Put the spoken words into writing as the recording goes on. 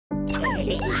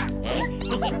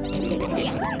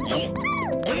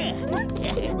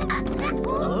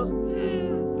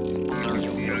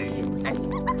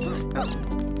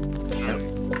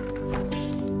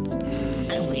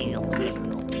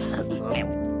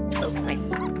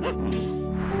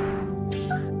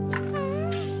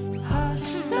Hush,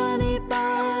 Sunny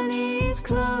Bunnies,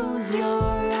 close your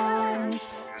eyes.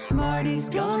 Smarty's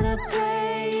gonna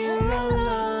play you a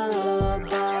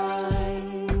lullaby.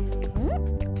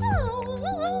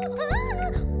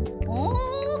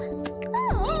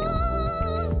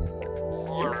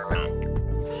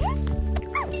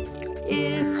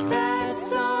 If that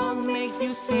song makes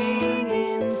you sing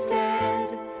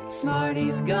instead,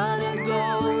 Smarty's gonna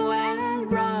go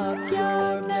and rock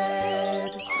your bed.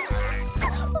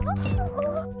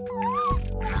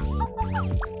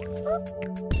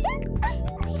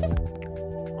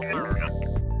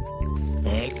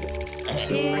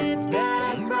 If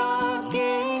that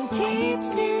rocking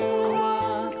keeps you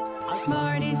up,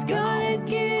 Smarty's gonna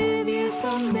give you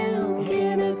some milk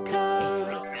in a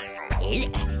cup.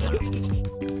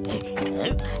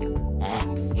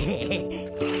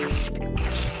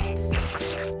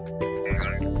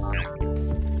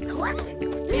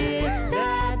 If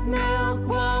that milk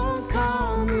won't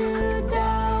calm you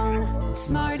down,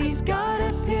 Smarty's got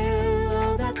a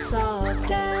pillow that's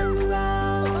soft and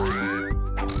round.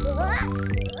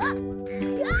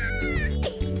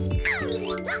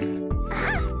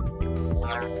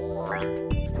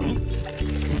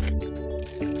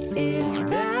 If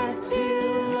that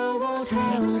pillow won't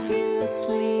help you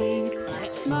sleep,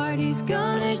 Smarty's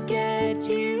gonna get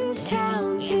you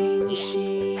counting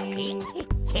sheep.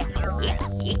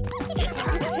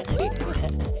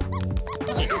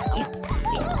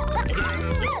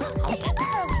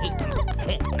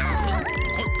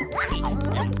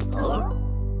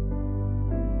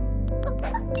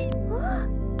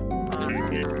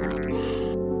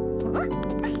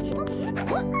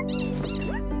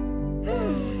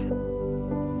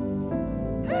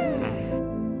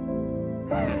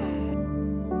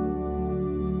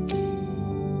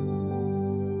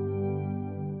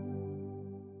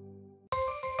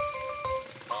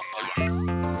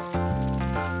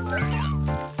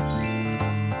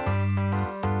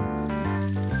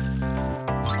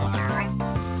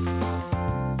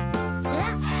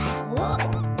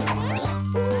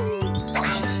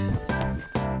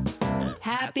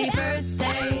 Happy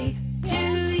birthday to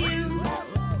you.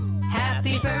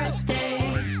 Happy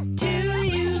birthday to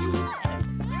you.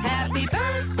 Happy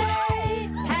birthday,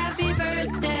 happy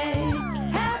birthday,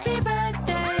 happy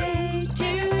birthday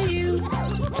to you.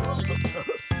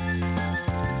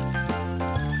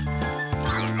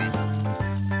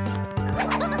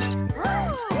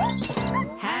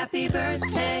 Happy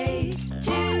birthday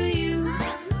to you.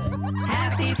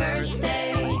 Happy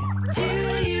birthday to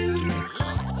you.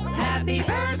 Happy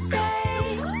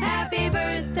birthday, happy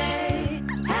birthday,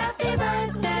 happy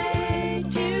birthday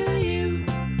to you.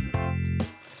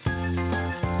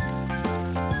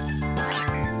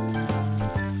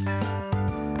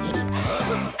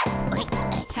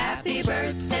 Happy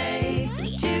birthday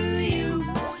to you.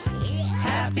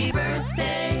 Happy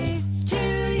birthday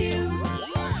to you.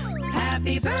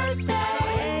 Happy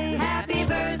birthday, happy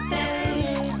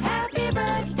birthday, happy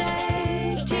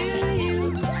birthday to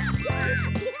you.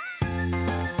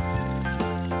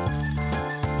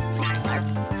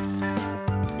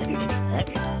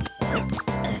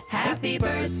 Happy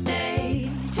birthday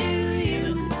to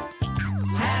you.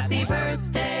 Happy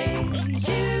birthday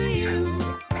to you.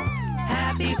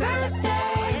 Happy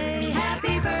birthday,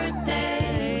 happy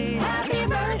birthday, happy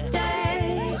birthday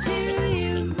to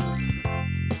you.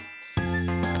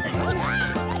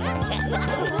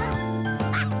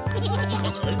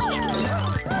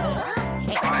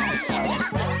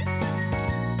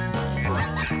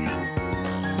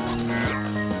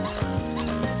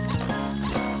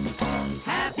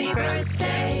 Happy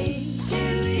birthday to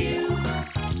you.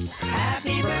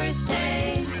 Happy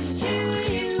birthday to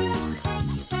you.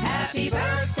 Happy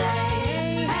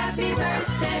birthday, happy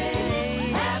birthday,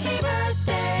 happy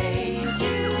birthday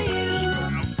to you.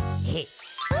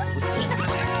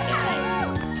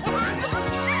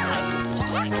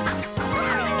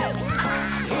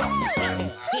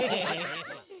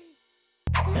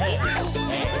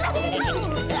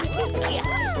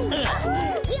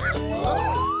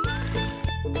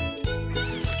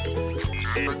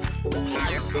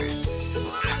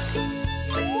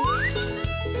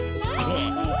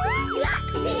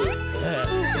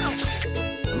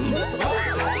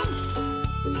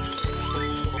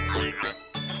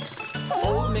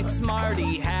 Old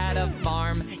McSmarty had a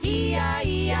farm,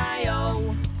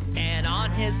 E-I-E-I-O. And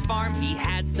on his farm he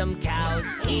had some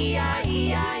cows,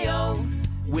 E-I-E-I-O.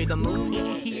 With a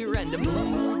moo-moo here and a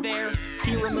moo-moo there.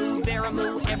 Here a moo, there a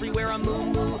moo, everywhere a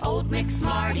moo-moo. Old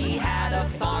McSmarty had a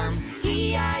farm,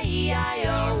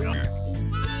 E-I-E-I-O.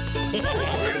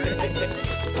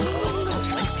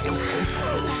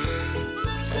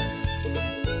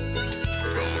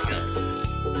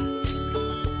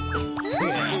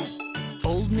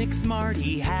 Old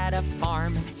McSmarty had a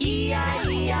farm,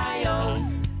 E-I-E-I-O.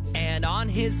 And on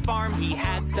his farm he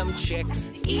had some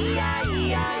chicks,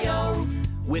 E-I-E-I-O.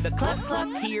 With a cluck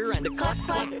cluck here and a cluck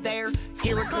cluck there.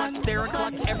 Here a cluck, there a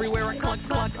cluck, everywhere a cluck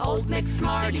cluck. Old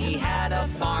McSmarty had a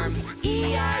farm,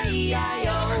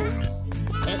 E-I-E-I-O.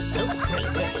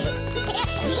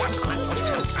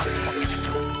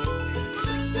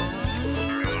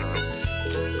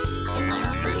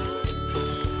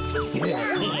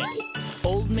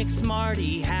 Old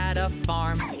McSmarty had a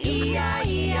farm,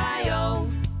 E-I-E-I-O.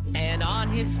 And on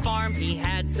his farm he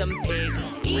had some pigs,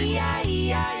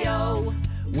 E-I-E-I-O.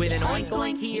 With an oink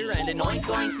oink here and an oink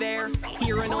oink there.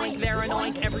 Here an oink, there an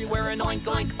oink, everywhere an oink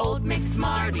oink. Old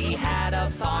McSmarty had a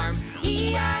farm,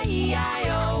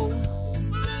 E-I-E-I-O.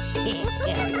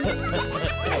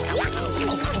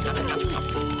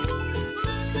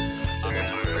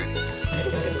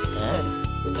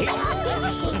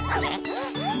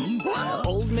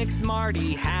 Old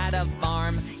McSmarty had a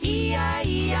farm,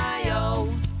 E-I-E-I-O.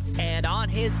 And on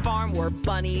his farm were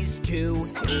bunnies too,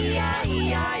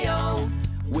 E-I-E-I-O.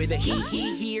 With a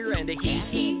hee-hee here and a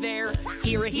hee-hee there.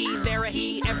 Here a hee, there a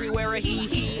hee, everywhere a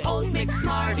hee-hee. Old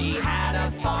McSmarty had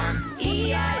a farm,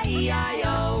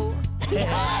 E-I-E-I-O.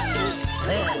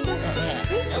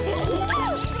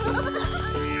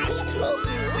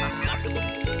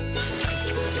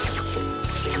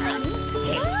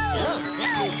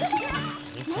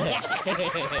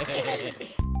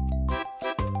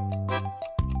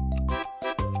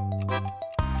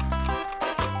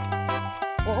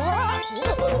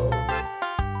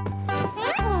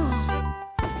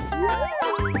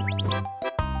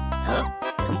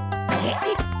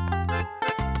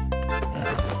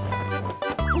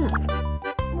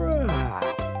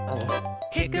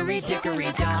 Hickory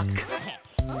dickory dock.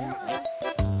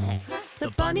 The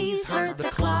bunnies heard the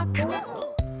clock.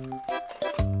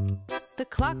 The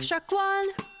clock struck one.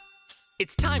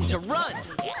 It's time to run.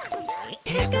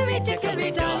 Hickory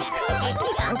dickory dock.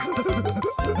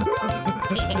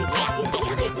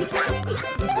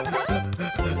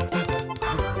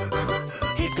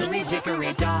 Hickory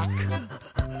dickory dock.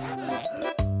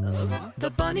 The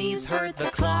bunnies heard the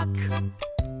clock.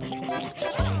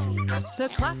 The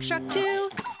clock struck two.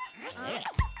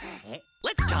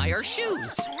 Let's tie our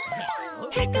shoes.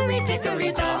 Hickory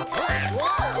dickory dock.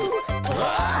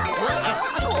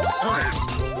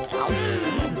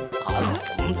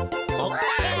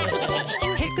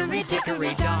 Hickory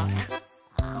dickory dock.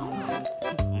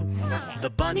 The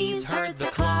bunnies heard the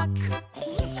clock.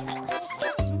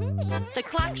 The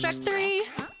clock struck three.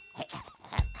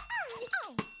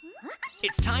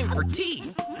 It's time for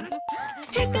tea.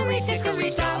 Hickory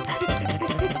dickory dock.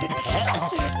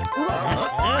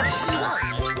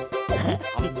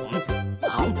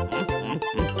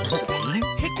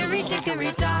 Hickory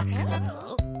dickory dock.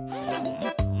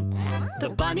 The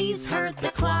bunnies heard the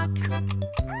clock.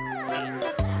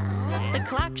 The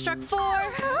clock struck four.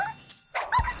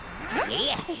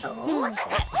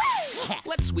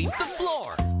 Let's sweep the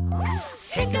floor.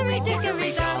 Hickory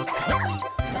dickory dock.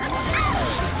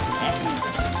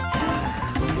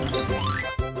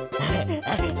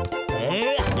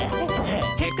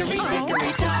 Hickory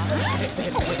dickory dock.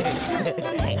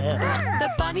 The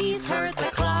bunnies heard the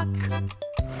clock.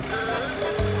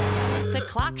 The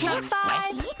clock struck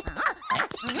five.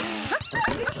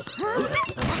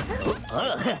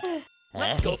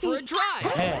 Let's go for a drive.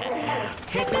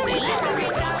 Hickory dickory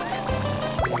dock.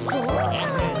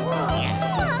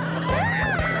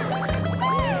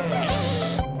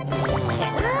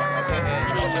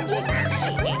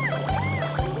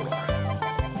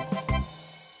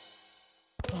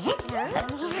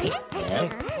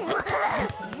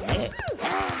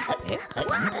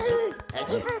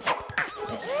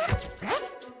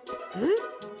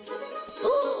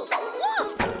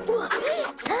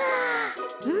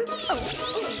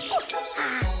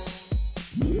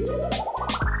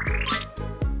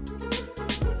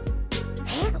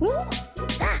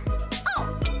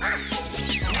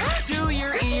 Do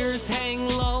your ears hang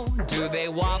low? Do they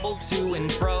wobble to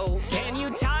and fro? Can you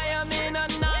tie them in a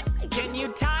knot? Can you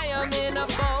tie them in a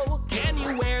bow? Can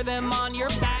you wear them on your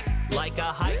back like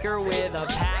a hiker with a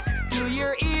pack? Do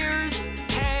your ears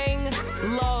hang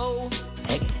low?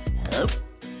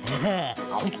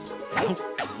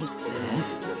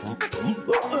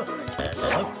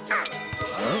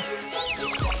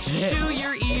 Do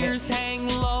your ears hang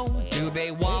low? Do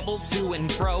they wobble to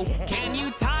and fro? Can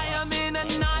you tie them in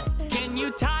a knot? Can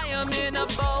you tie them in a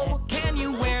bow? Can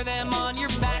you wear them on your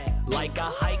back like a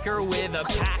hiker with a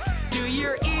pack? Do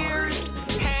your ears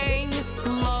hang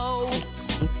low?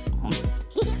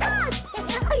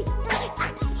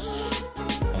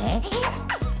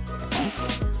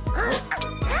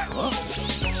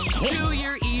 Do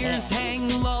your ears hang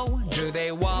low? Do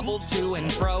they wobble to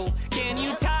and fro? Can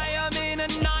you tie them in a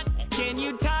knot? Can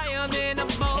you tie them in a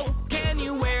bow? Can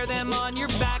you wear them on your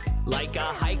back like a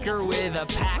hiker with a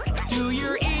pack? Do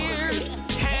your ears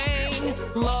hang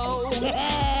low?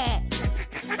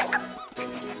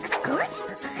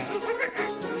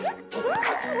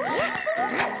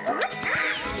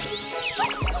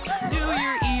 Do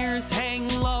your ears hang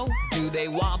low? Do they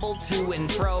wobble to and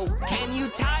fro? Can you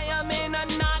tie them in a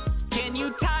knot? Can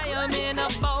you tie them in a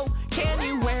bow? Can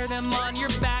you wear them on your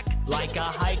back like a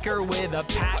hiker with a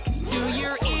pack? Do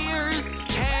your ears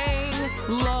hang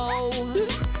low?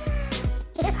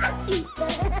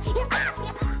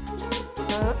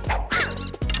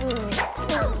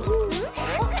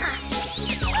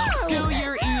 Do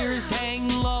your ears hang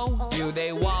low? Do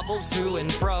they wobble to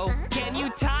and fro? Can you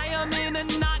tie them in a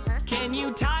knot? Can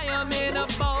you tie them in a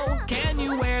bow? Can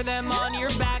you wear them on your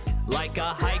back like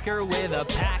a hiker with a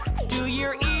pack? Do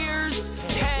your ears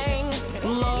hang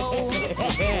low?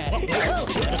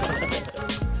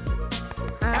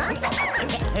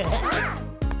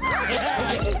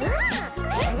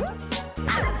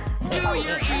 Do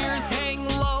your ears hang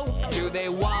low? Do they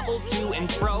wobble to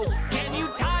and fro? Can you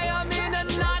tie them in a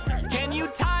knot? Can you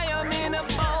tie them in a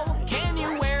bow? Can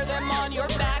you wear them on your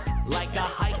back like a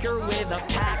hiker with a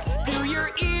pack? Do your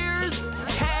ears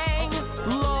hang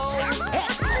low?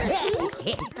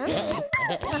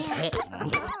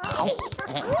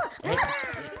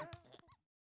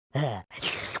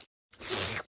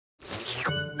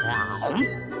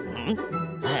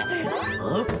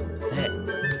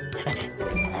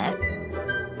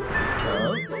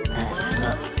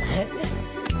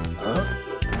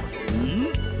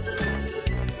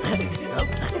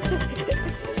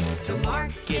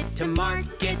 To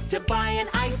market to buy an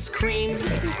ice cream.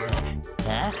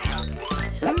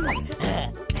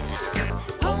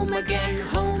 Home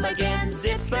again,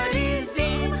 zippity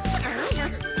zing.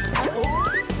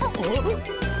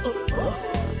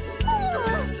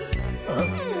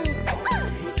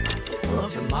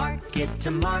 To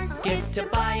market to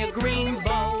buy a green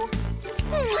bow.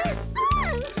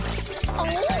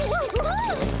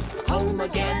 Home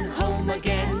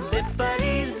again,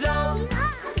 zippity zone.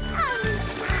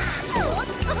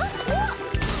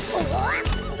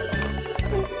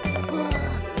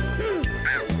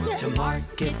 To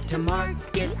market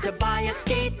to buy a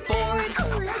skateboard.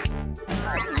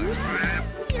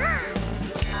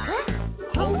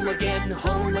 Home again,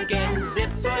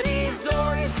 zippity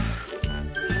zord.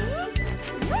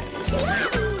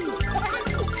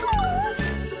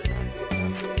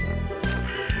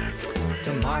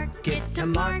 To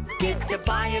market to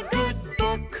buy a good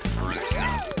book.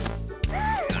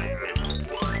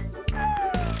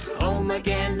 Home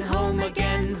again,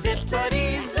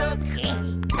 zippity zook.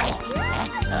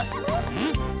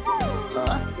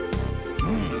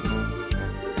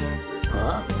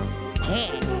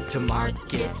 To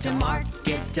market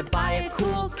to buy a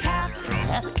cool cap.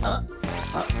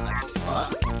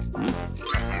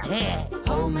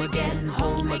 Home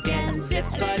again,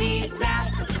 zippity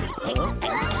zap.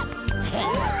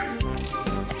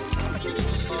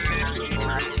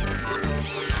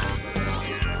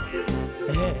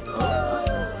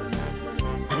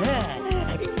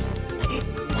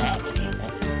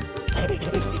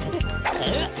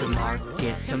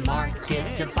 To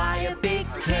market to buy a big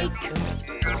cake.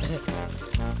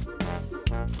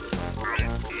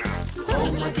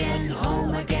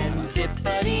 Home again,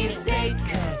 zippity zake.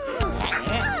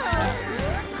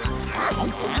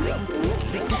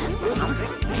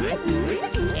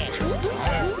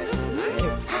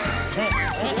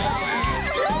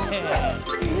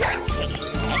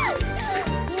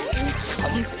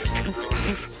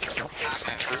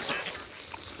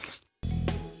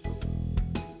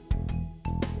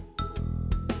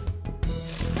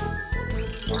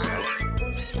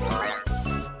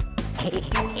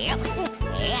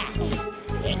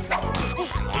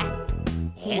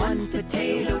 One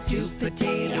potato, two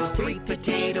potatoes, three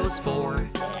potatoes, four.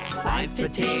 5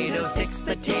 potatoes, 6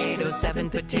 potatoes, 7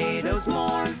 potatoes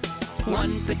more.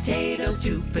 1 potato,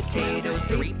 2 potatoes,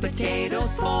 3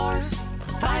 potatoes, 4.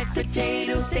 5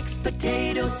 potatoes, 6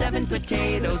 potatoes, 7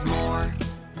 potatoes more.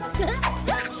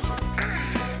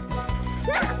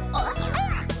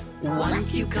 1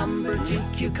 cucumber, 2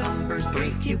 cucumbers,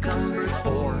 3 cucumbers,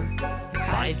 4.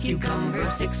 5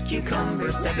 cucumbers, 6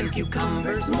 cucumbers, 7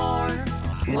 cucumbers more.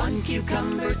 1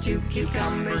 cucumber, 2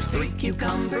 cucumbers, 3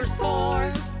 cucumbers,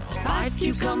 4. 5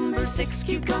 cucumbers, 6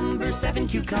 cucumbers, 7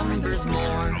 cucumbers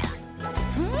more.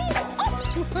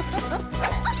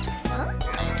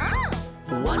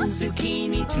 1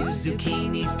 zucchini, 2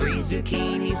 zucchinis, 3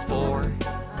 zucchinis, 4.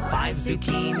 5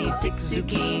 zucchinis, 6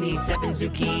 zucchinis, 7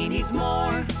 zucchinis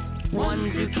more. 1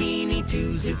 zucchini,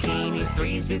 2 zucchinis,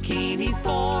 3 zucchinis,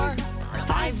 4.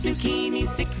 5 zucchinis,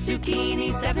 6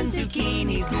 zucchinis, 7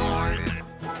 zucchinis more.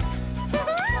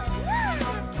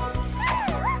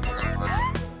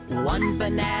 1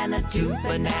 banana, 2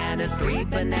 bananas, 3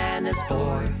 bananas,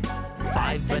 4.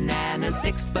 5 bananas,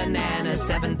 6 bananas,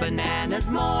 7 bananas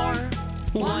more.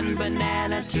 1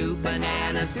 banana, 2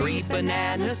 bananas, 3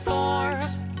 bananas, 4.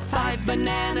 5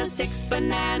 bananas, 6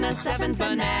 bananas, 7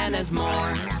 bananas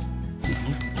more.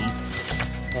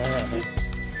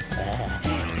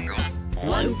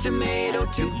 1 tomato,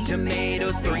 2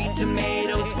 tomatoes, 3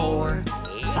 tomatoes, 4.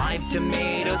 5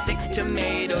 tomatoes, 6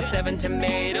 tomatoes, 7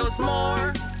 tomatoes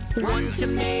more. 1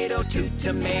 tomato, 2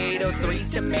 tomatoes, 3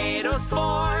 tomatoes,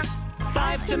 4.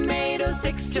 5 tomatoes,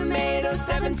 6 tomatoes,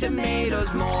 7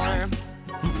 tomatoes more.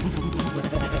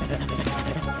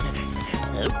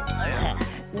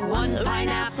 1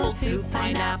 pineapple, 2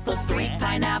 pineapples, 3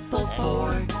 pineapples,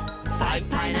 4. 5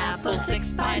 pineapples,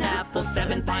 6 pineapples,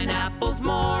 7 pineapples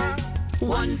more.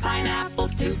 1 pineapple,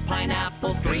 2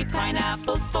 pineapples, 3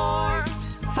 pineapples, 4.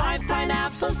 5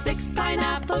 pineapples, 6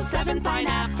 pineapples, 7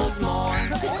 pineapples more.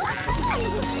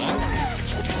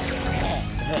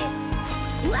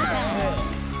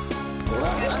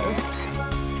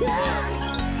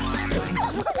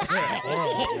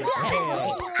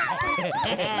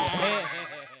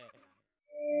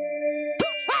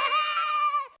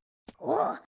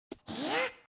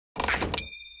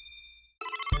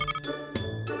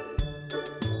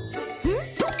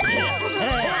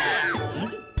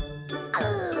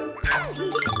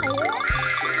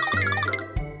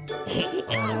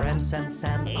 Ram sam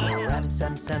sam, oh ram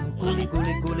sam sam, gully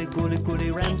gully gully gully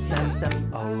gully ram sam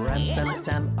sam, oh ram sam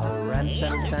sam, oh ram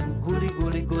sam sam, gully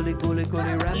gully gully gully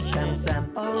gully ram sam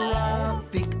sam, oh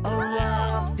Rafik,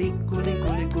 gully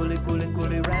gully gully gully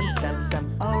gully ram sam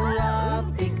sam, oh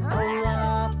Rafik,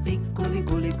 gully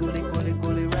gully gully gully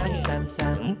gully ram sam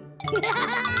sam.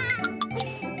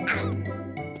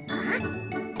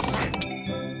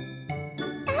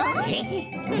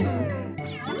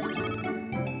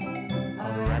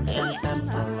 Ram sam sam,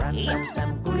 oh ram sam sam,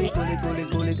 gully gully gully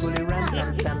gully gully ram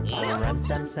sam sam, oh ram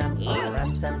sam sam, oh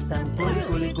ram sam sam, gully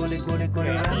gully gully gully gully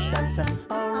ram sam sam,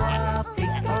 oh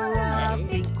Rafik,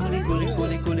 gully gully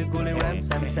gully gully gully ram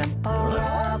sam sam, oh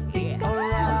Rafik,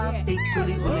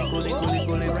 gully gully gully gully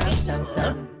gully ram sam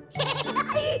sam.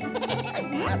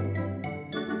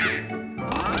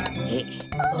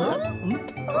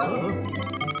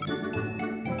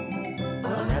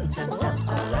 Ram sam sam,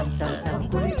 oh ram sam sam,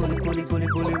 gully gully gully gully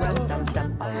gully ram sam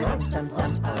sam, oh ram sam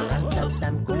sam, oh ram sam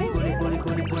sam, gully gully gully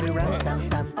gully gully ram sam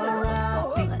sam, oh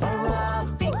Rafik,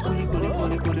 gully gully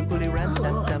gully gully gully ram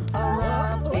sam sam, oh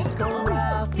Rafik,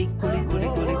 gully gully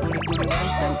gully gully gully ram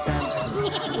sam sam.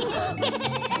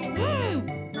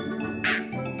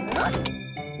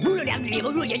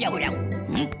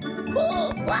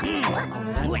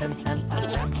 Ram sam sam, oh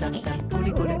ram sam sam,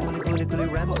 gully gully gully gully gully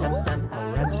ram sam sam,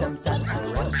 oh ram sam sam,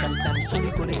 oh ram sam sam,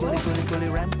 gully gully gully gully gully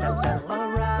ram sam sam,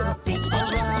 oh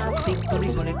Rafik, gully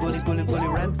gully gully gully gully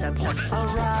ram sam sam,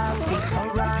 oh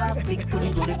Rafik,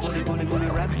 gully gully gully gully gully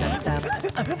ram sam sam.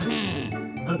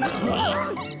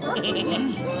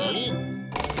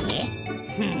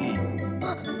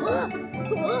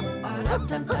 Ram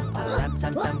sam sam, oh ram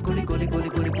sam sam, gully gully gully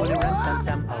gully gully ram sam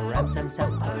sam, oh ram sam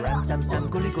sam, oh ram sam sam,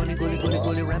 gully gully gully gully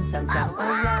gully ram sam sam, oh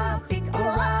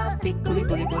Rafik, gully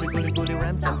gully gully gully gully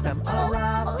ram sam sam, oh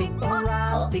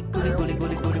Rafik, gully gully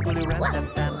gully gully gully ram sam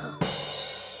sam.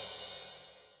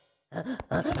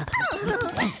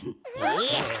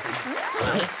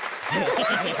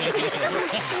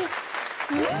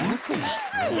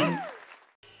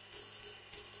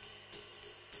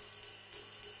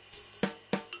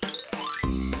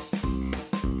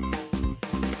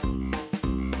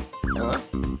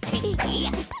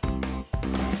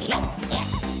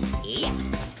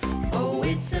 Oh,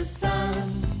 it's a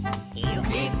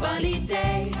sunny bunny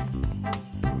day.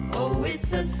 Oh,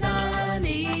 it's a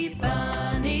sunny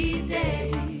bunny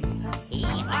day.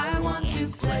 I want to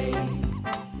play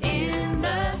in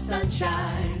the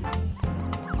sunshine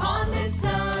on this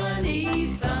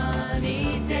sunny,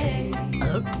 funny day.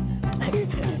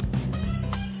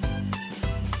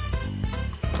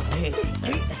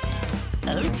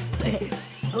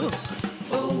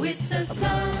 Oh, it's a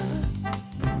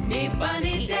sunny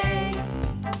bunny day.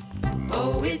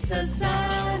 Oh, it's a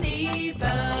sunny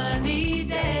bunny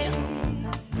day.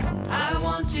 I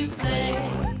want to play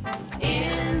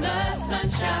in the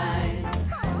sunshine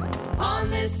on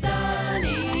this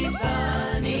sunny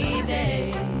bunny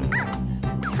day.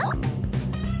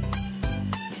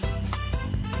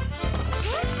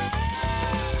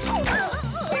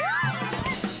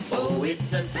 Oh,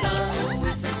 it's a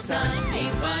sunny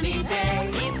bunny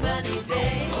day, bunny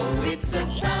day. Oh, it's a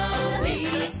sunny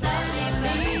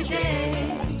bunny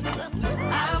day.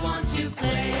 I want to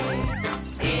play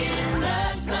in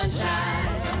the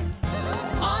sunshine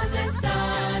on this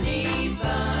sunny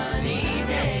bunny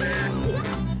day.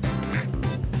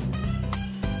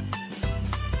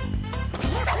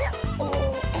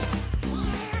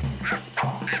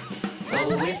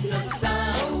 Oh, it's a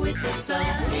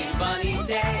sunny bunny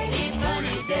day,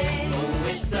 bunny day. Oh,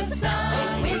 it's a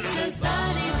sunny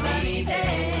bunny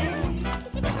day.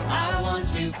 I want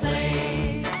to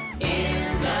play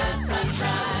in the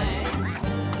sunshine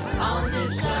on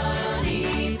this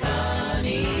sunny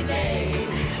bunny day.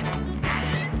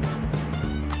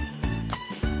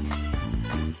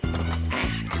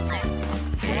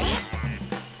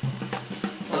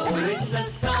 Oh, it's a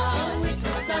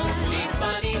sunny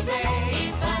bunny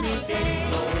day, bunny day.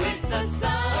 Oh, it's a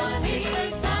sunny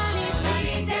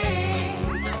bunny day.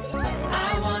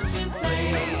 I want to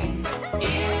play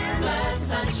in the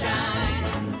sunshine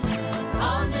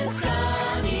on this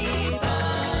sunny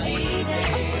bunny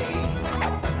day.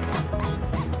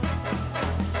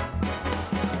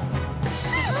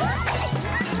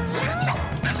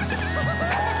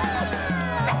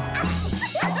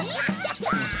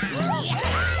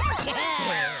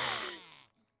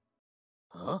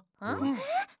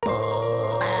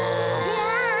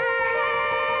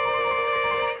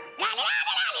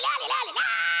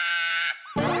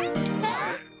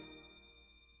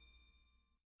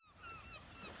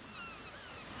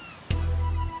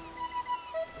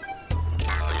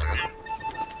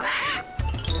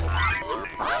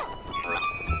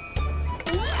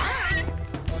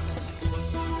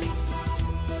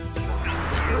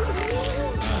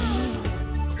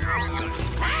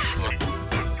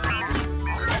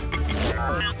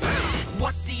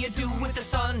 What do you do with the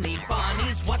sunny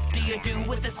bunnies? What do you do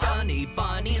with the sunny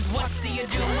bunnies? What do you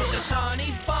do with the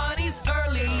sunny bunnies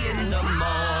early in the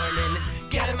morning?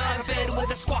 Get 'em out of bed with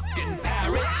a squawking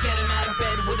parrot. Get 'em out of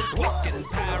bed with a squawking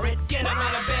parrot. Get 'em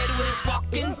out of bed with a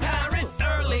squawking parrot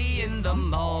early in the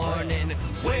morning.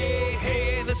 Way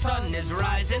hey, the sun is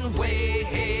rising. Way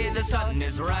hey, the sun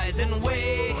is rising.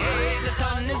 Way hey, the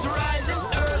sun is rising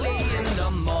early in the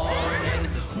morning.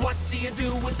 What do you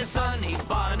do with the sunny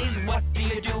bunnies? What do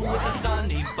you do with the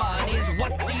sunny bunnies?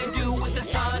 What do you do with the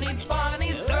sunny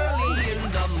bunnies early in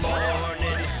the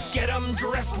morning? Get 'em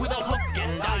dressed with a hook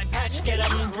and eye patch. Get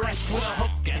 'em dressed with a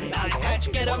hook and eye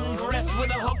patch. Get 'em dressed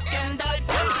with a hook and eye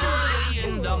patch early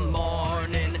in the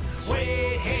morning.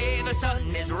 Way hey, the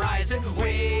sun is rising.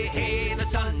 Way hey, the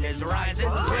sun is rising.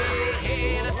 Way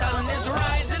hey, the sun is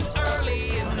rising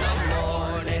early in the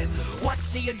morning. What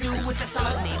do you do with the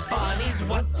sunny bunnies?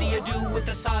 What do you do with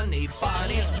the sunny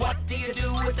bunnies? What do you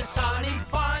do with the sunny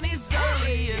bunnies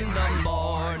early in the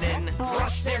morning?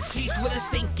 Brush their teeth with a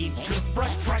stinky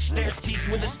toothbrush. Brush their teeth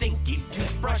with a stinky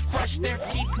toothbrush. Brush their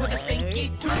teeth with a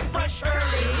stinky toothbrush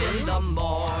early in the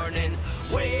morning.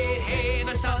 Way hey,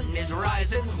 the sun is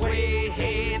rising. Way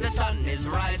hey, the sun is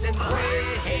rising.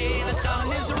 Way hey, the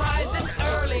sun is rising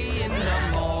early in the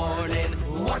morning.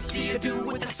 What do you do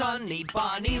with the sunny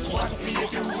bunnies? What do you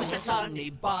do with the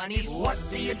sunny bunnies? What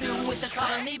do you do with the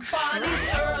sunny bunnies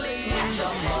early in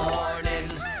the morning?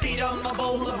 Feed 'em a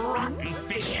bowl of rotten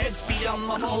fish heads. Feed 'em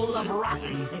a bowl of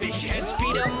rotten fish heads.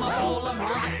 Feed 'em a bowl of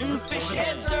rotten fish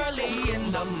heads early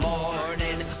in the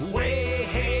morning. Way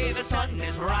hey, the sun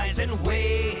is rising.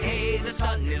 Way hey, the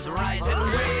sun is rising.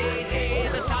 Way hey,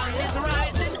 the sun is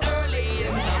rising early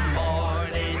in the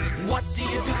morning. What do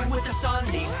you do with the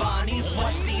sunny bunnies?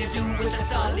 What do you do with the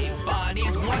sunny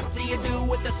bunnies? What do you do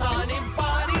with the sunny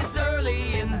bunnies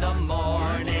early in the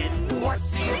morning? What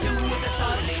do you do with the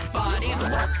sunny bunnies?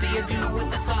 What do you do with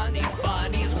the sunny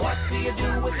bunnies? What do you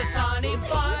do with the sunny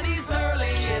bunnies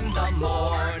early in the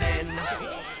morning?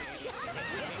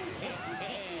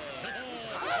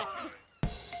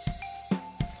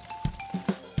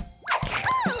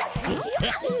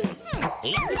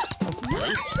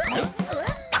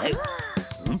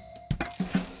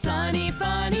 Sunny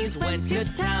bunnies went to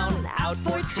town, out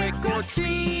for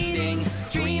trick-or-treating,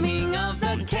 dreaming of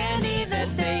the candy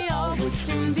that they all would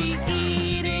soon be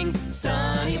eating.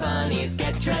 Sunny bunnies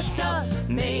get dressed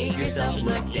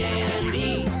yourself look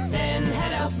dandy. Then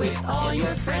head out with all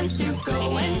your friends to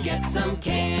go and get some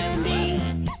candy.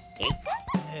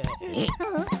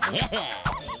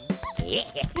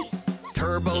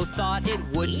 Turbo thought it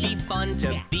would be fun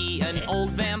to be an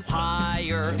old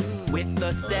vampire with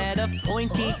a set of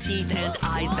pointy teeth and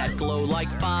eyes that glow like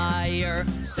fire.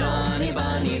 Sunny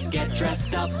Bunnies, get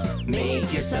dressed up,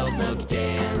 make yourself look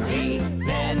dandy.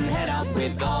 Then head out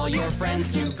with all your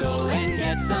friends to go and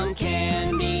get some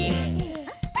candy.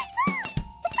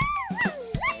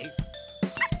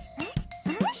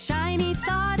 Shiny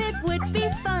thought it would be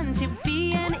fun to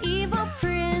be an evil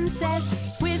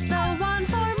princess with a wand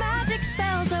for magic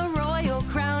spells, a royal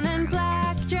crown and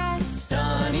black dress.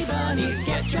 Sunny Bunnies,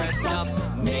 get dressed up,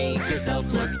 make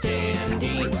yourself look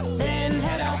dandy. Then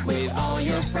head out with all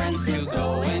your friends to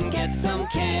go and get some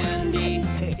candy.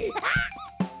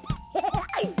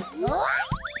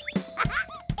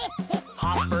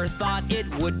 Hopper thought it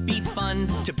would be fun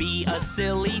to be a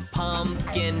silly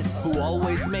pumpkin who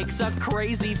always makes a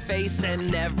crazy face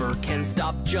and never can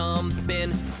stop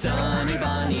jumping. Sunny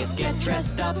Bunnies, get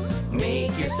dressed up,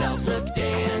 make yourself look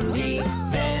dandy.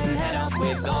 Then head out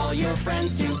with all your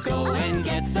friends to go and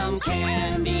get some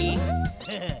candy.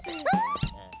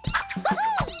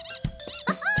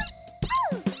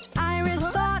 Iris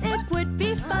thought it would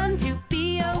be fun to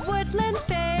be a woodland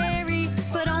fairy,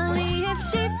 but only if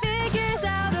she figures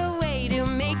out a way to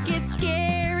make it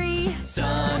scary.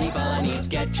 Sunny Bunnies,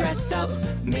 get dressed up,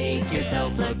 make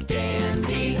yourself look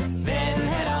dandy. Then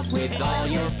head out with all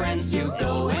your friends to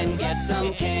go and get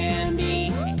some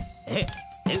candy.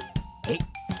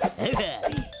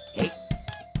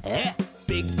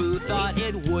 Big Boo thought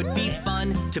it would be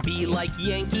fun to be like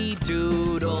Yankee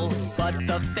Doodle, but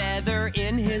the feather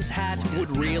in his hat would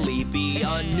really be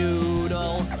a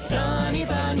noodle. Sunny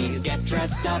Bunnies, get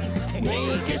dressed up,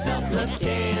 make yourself look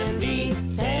dandy.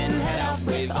 Then head out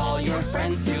with all your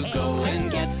friends to go and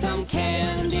get some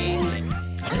candy.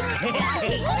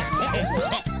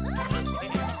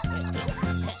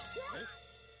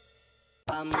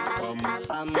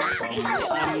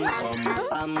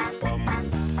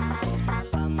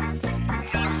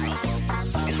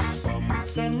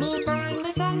 Sunny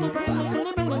Bunny, Sunny Bunny, Sunny Bunny, Bunny, Bunny, Sunny Bunny, Sunny Bunny, Sunny Bunny, Sunny Bunny, Bunny, Bunny, Sunny Bunny, Sunny Bunny, Sunny, Sun, Sun, Sun, Sunny Bunny, Bunny, Bun, Bun, Bun, Sunny Bunny, Sunny Bunny, Sun, Sun, Sunny Bunny, Bunny, Bun, Bun, Bun. Sunny Bunny, Sunny Bunny,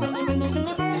 Sunny Bunny, Bunny, Bunny,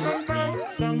 Sunny Bunny,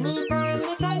 Sunny Bunny,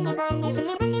 Sunny Bunny,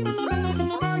 Sunny Bunny, Bunny, Bunny,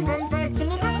 Sunny Bunny,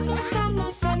 Sunny Bunny, Sunny,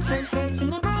 Sun, Sun, Sun,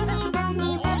 Sunny Bunny, Bunny,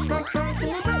 Bun, Bun, Bun,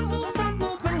 Sunny Bunny, Sunny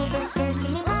Bunny, Sun, Sun,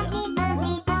 Sunny Bunny,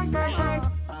 Bunny, Bun, Bun, Bun.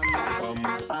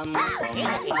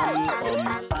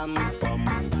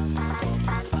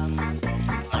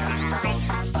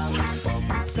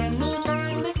 Sunny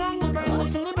Bunny, Sunny Bunny,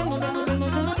 Sunny Bunny, Bunny, Bunny,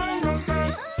 Sunny Bunny,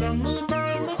 Sunny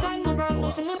Bunny,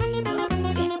 Sunny Bunny, Sunny Bunny, Bunny, Bunny,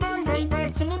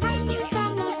 Sunny Bunny, Sunny Bunny,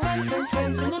 Sunny, Sun, Sun,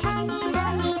 Sun, Sunny Bunny,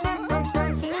 Bunny, Bun, Bun,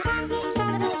 Bun, Sunny Bunny,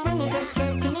 Sunny Bunny, Sun,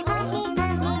 Sun, Sunny Bunny,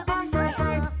 Bunny, Bun, Bun,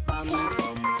 Bun.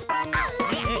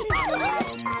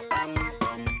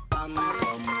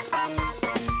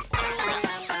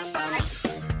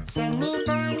 Sunny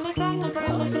Bunny, Sunny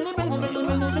Bunny, Sunny Bunny, Bunny,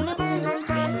 Bunny, Sunny Bunny,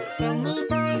 Sunny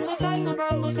Bunny, Sunny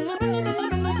Bunny, Sunny Bunny, Bunny,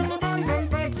 Bunny, Sunny Bunny,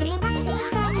 Sunny Bunny,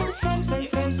 Sunny, Sun, Sun,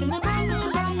 Sun, Sunny Bunny,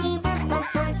 Bunny, Bun, Bun,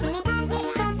 Bun, Sunny Bunny,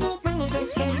 Sunny Bunny, Sun,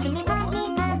 Sun, Sunny Bunny,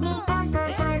 Bunny, Bun, Bun,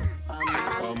 Bun.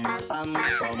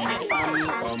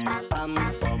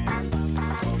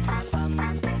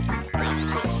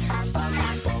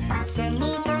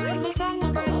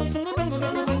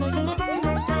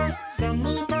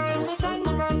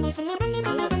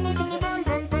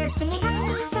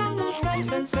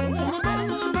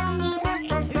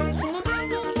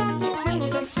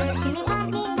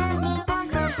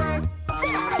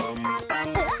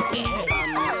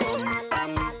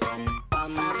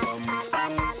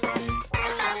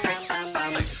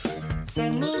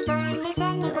 Sunny Bunny,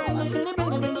 Sunny Bunny, Sunny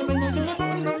Bunny, Bunny, Bunny, Sunny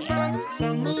Bunny,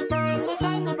 Sunny Bunny,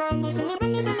 Sunny Bunny, Sunny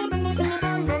Bunny, Bunny, Bunny, Sunny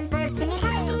Bunny, Sunny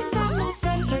Bunny, Sunny,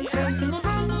 Sun, Sun, Sun, Sunny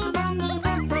Bunny, Bunny,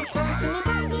 Bun, Bun, Bun, Sunny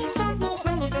Bunny, Sunny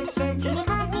Bunny, Sun, Sun, Sunny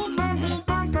Bunny, Bunny,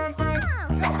 Bun, Bun, Bun.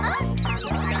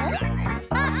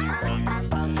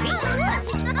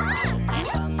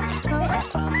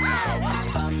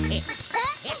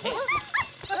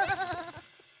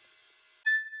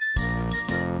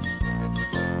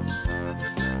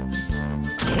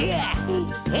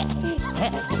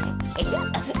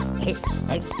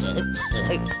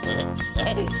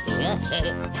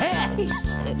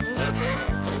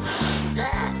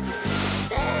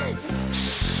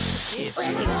 If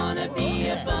you wanna be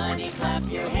a bunny, clap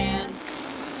your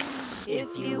hands.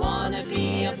 If you wanna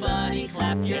be a bunny,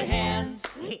 clap your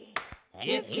hands.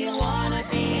 If you wanna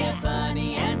be a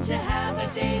bunny and to have a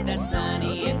day that's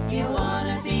sunny, if you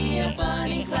wanna be a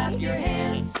bunny, clap your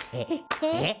hands.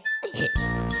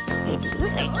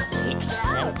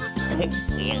 If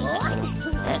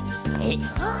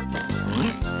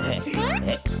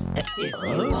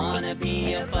you wanna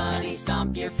be a bunny,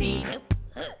 stomp your feet.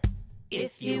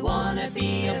 If you wanna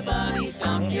be a bunny,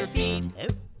 stomp your feet.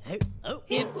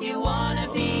 If you wanna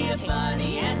be a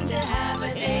bunny and to have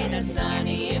a day that's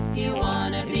sunny. If you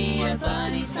wanna be a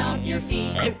bunny, stomp your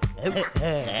feet.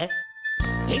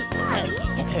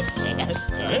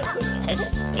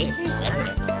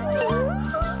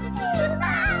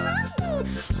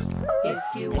 If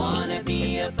you wanna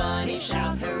be a bunny,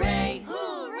 shout hooray!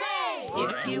 Hooray!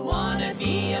 If you wanna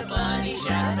be a bunny,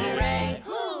 shout hooray!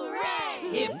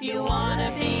 Hooray! If you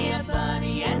wanna be a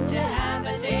bunny and to have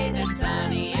a day that's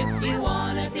sunny. If you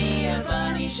wanna be a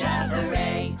bunny, shout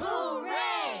hooray!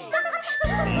 Hooray!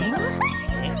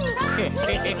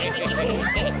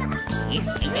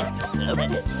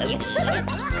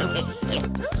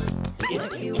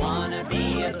 If you wanna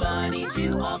be a bunny,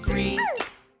 do all three.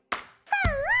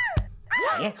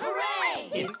 Hooray!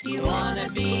 If you wanna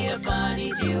be a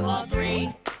bunny, do all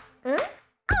three.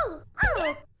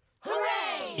 Hooray!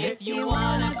 If you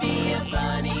wanna be a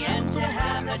bunny and to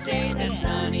have a day that's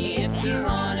sunny. If you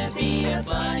wanna be a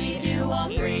bunny, do all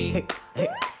three.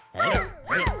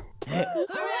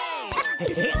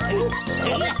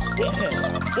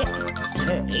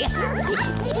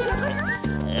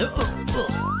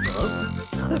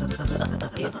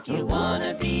 If you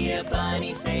wanna be a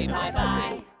bunny, say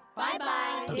bye-bye.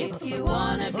 Bye-bye. If you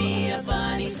wanna be a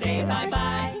bunny, say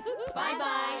bye-bye.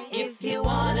 Bye-bye. If you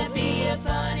wanna be a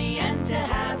bunny and to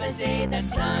have a day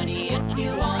that's sunny. If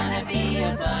you wanna be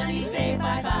a bunny, say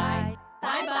bye-bye.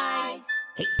 Bye-bye.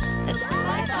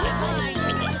 Bye-bye.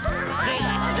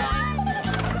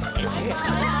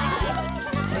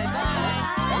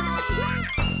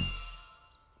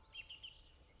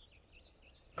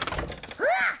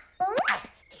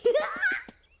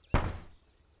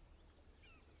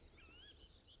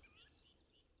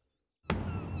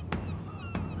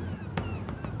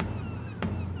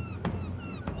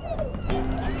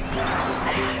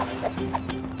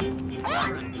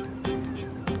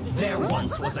 There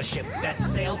once was a ship that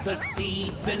sailed the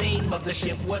sea. The name of the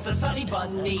ship was the Sunny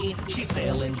Bunny. She'd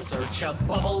sail in search of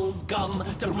bubble gum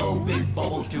to blow big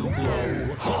bubbles to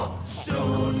blow. Ha!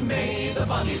 Soon may the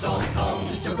bunnies all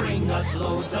come to bring us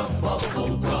loads of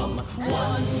bubble gum.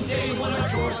 One day when our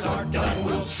chores are done,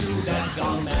 we'll chew that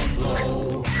gum and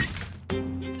blow.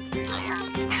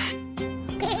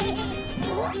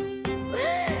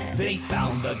 They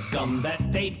found the gum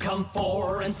that they'd come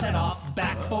for and set off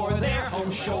back for their home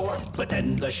shore. But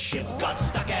then the ship got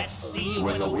stuck at sea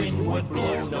when the wind would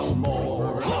blow no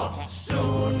more.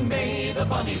 Soon may the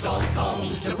bunnies all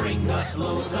come to bring us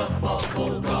loads of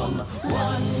bubble gum.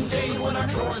 One day when our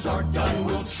chores are done,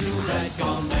 we'll chew that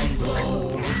gum and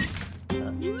blow.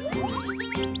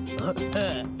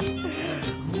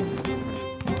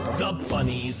 The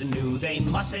bunnies knew they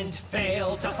mustn't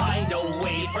fail to find a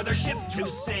way for their ship to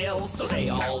sail. So they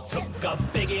all took a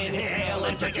big inhale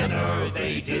and together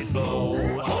they did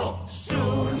blow.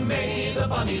 Soon may the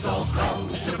bunnies all come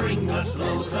to bring us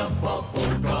loads of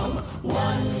bubble gum.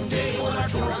 One day when our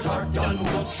chores are done,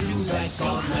 we'll chew that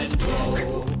gum and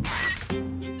blow.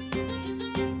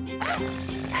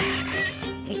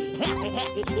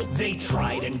 They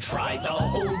tried and tried the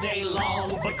whole day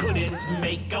long, but couldn't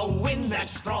make a wind that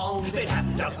strong. They'd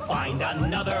have to find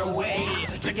another way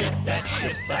to get that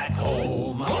ship back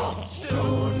home.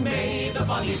 Soon may the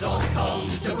bunnies all come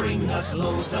to bring us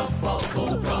loads of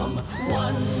bubble gum.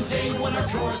 One day when our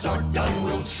chores are done,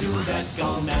 we'll chew that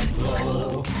gum and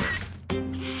blow.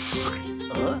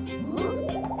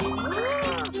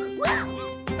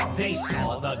 They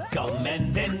saw the gum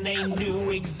and then they knew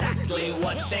exactly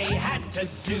what they had to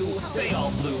do. They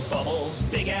all blew bubbles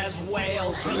big as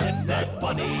whales to lift that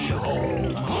bunny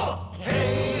home.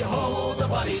 Hey ho, the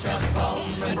bunnies have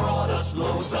come and brought us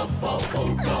loads of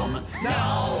bubble gum.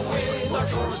 Now with our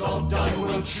chores all done,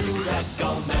 we'll chew that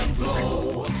gum and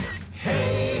blow.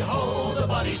 Hey ho, the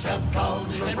bunnies have come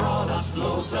and brought us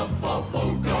loads of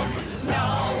bubble gum.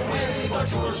 Now with our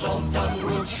chores all done,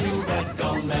 we'll chew that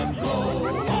gum and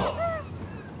blow.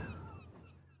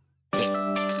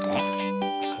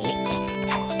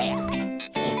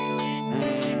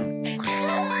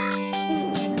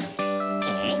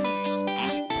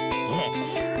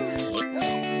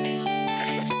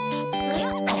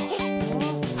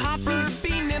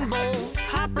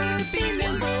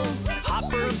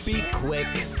 Be quick,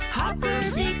 Hopper,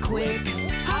 be quick.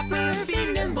 Hopper,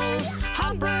 be nimble.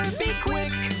 Hopper, be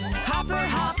quick. Hopper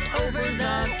hopped over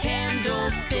the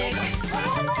candlestick.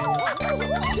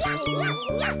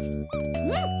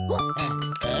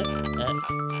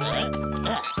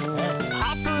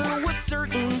 Hopper was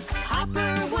certain.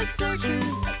 was certain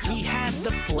he had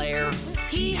the flair.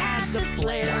 He had the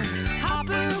flair.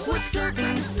 Hopper was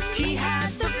certain he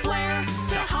had the flair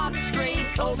to hop straight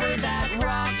over that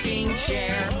rocking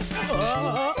chair.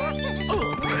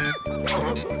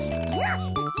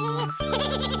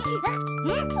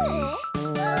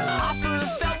 Hopper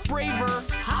felt braver.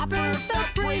 Hopper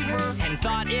felt braver and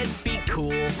thought it'd be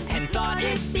cool. And thought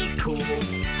it'd be cool.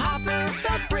 Hopper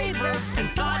felt braver and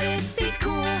thought it'd be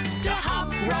cool to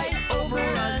hop right over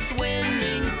a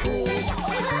swimming pool.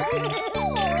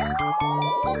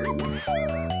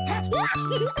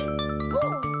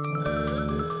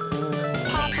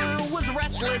 Hopper was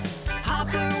restless.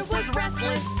 Hopper was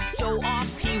restless. So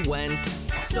off he went.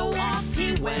 So off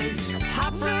he went.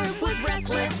 Hopper was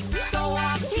restless. So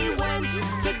off he went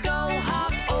to go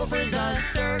hop over the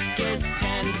circus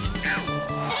tent.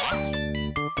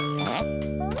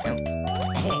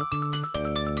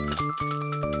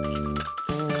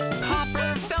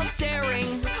 Hopper felt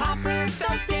daring. Hopper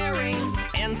felt daring.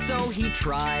 And so he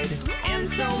tried. And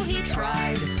so he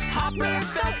tried. Hopper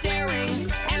felt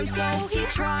daring. And so he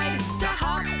tried to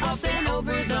hop up and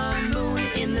over the moon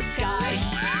in the sky.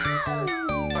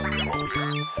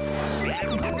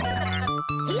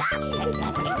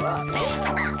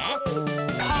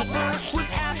 Hopper was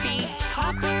happy.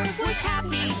 Hopper was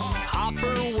happy.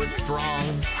 Hopper was strong.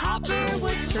 Hopper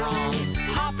was strong.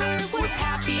 Hopper was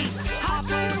happy.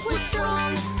 Hopper was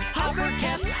strong. Hopper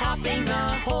kept hopping the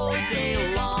whole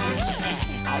day long.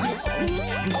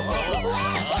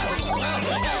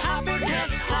 Hopper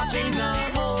kept hopping the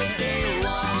whole day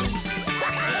long.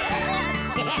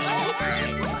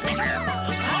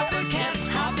 Hopper kept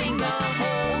hopping the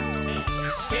whole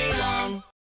day long.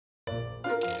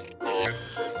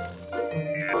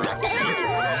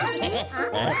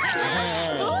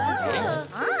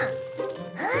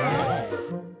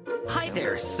 Hi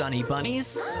there, Sunny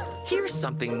Bunnies. Here's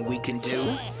something we can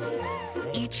do.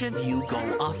 Each of you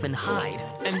go off and hide,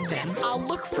 and then I'll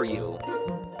look for you.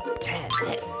 10,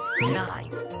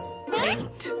 9,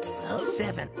 8,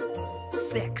 7,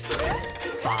 6,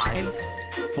 5,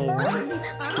 4,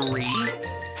 3,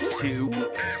 2,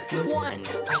 1.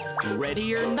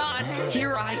 Ready or not,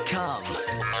 here I come.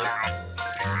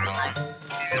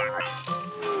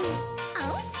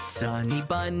 Sunny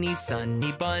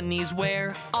bunnies,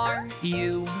 where are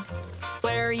you?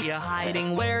 Where you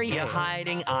hiding, where you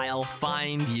hiding? I'll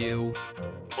find you.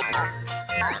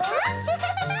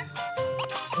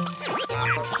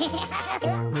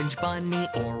 Orange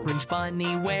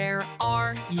bunny, where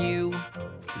are you?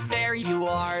 There you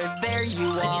are,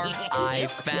 I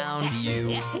found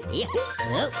you.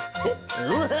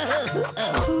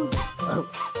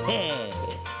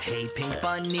 Hey pink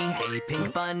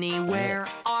bunny, where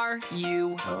are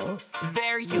you?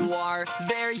 There you are,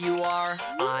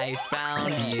 I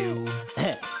found you.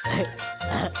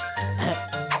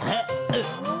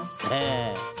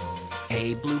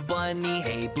 Hey blue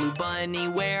bunny,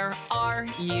 where are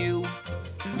you?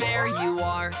 There you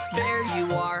are,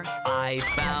 I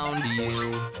found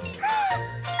you.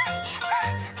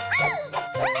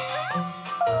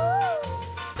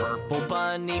 Purple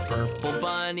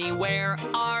bunny, where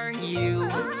are you?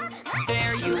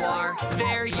 There you are,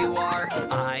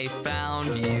 I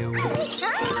found you.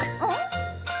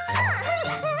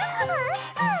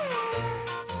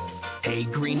 Hey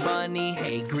green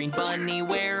bunny,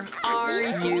 where are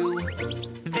you?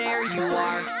 There you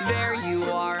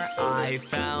are, I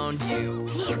found you.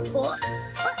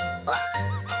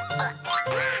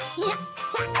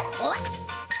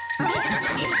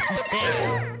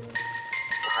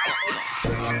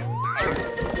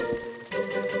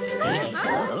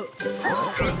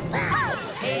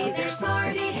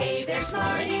 Hey there,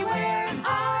 Smarty, where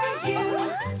are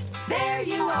you? There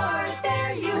you are,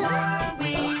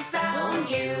 we found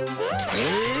you.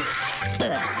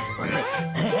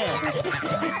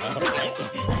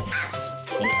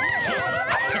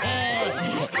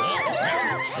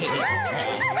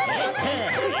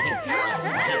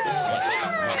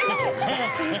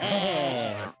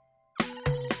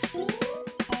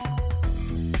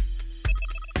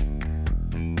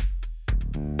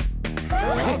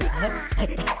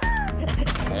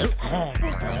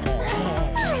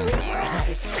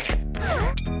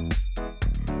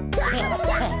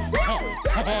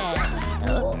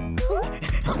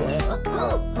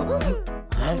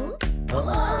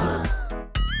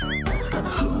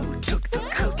 Who took the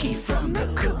cookie from the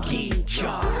cookie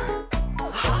jar?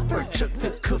 Hopper took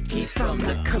the cookie from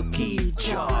the cookie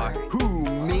jar. Who,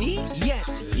 me?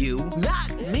 Yes, you.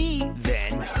 Not me.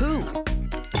 Then who?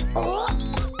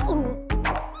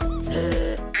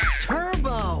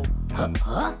 Turbo.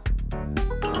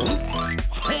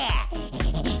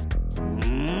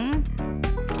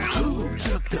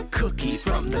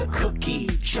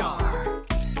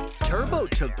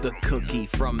 took the cookie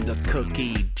from the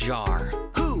cookie jar?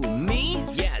 Who, me?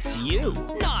 Yes, you.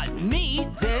 Not me.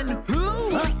 Then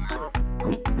who?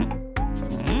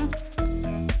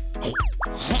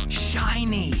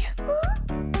 Shiny.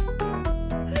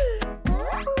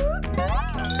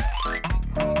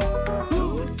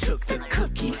 Who took the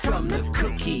cookie from the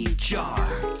cookie jar?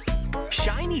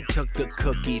 Shiny took the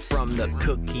cookie from the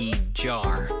cookie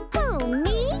jar. Who,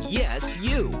 me? Yes,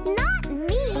 you. Not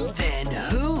me. Then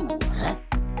who?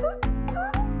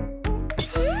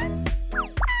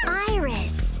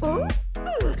 Iris. Who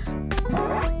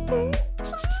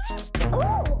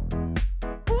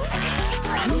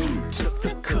took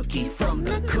the cookie from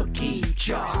the cookie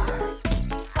jar?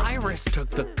 Iris took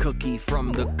the cookie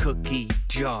from the cookie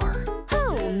jar.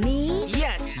 Who, me?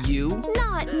 Yes, you.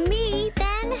 Not me.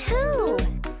 Then who?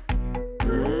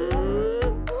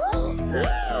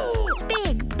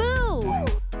 Big Boo.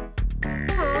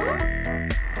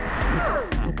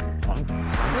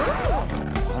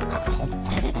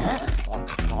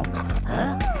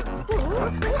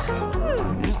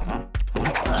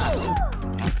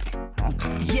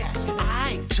 Yes,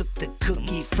 I took the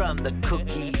cookie from the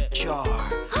cookie jar.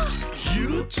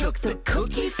 You took the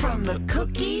cookie from the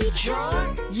cookie jar?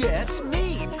 Yes,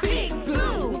 me, Big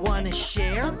Boo. Wanna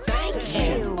share? Thank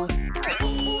you.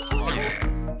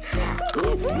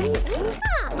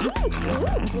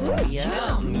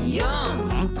 Yum,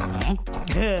 yum.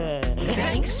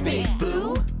 Thanks, Big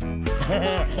Boo.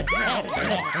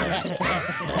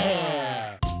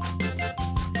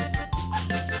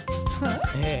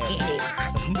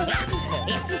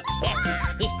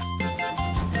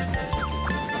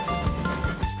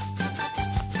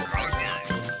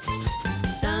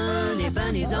 Sunny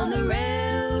bunnies on the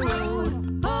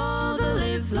railroad all the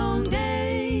livelong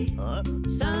day.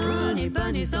 Sunny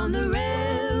bunnies on the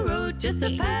railroad just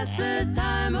to pass the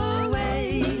time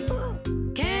away.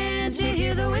 Can't you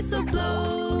hear the whistle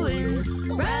blowing?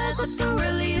 Rise up so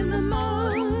early in the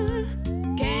morn.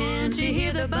 Can't you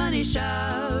hear the bunny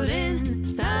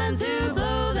shouting? Time to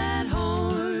blow that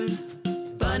horn.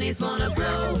 Bunnies wanna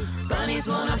blow, bunnies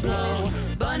wanna blow,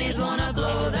 bunnies wanna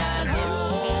blow that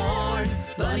horn.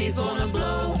 Bunnies wanna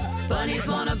blow, bunnies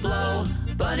wanna blow,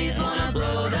 bunnies wanna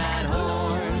blow that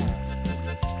horn.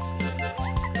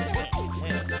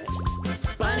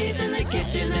 Bunnies in the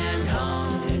kitchen and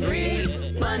hungry,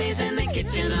 bunnies in the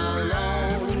kitchen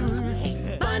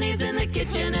alone. Bunnies in the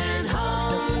kitchen and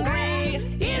hungry,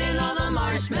 eating all the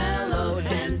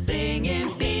marshmallows and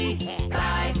singing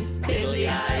beep-bye,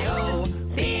 fiddly-I-O,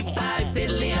 beep-bye,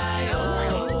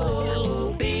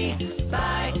 fiddly-I-O,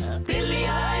 beep-bye,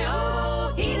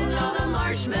 fiddly-I-O, eating all the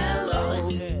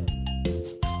marshmallows.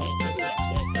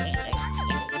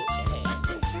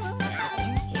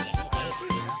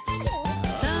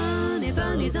 Sunny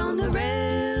bunnies on the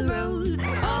railroad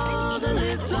all the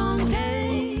livelong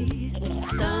day.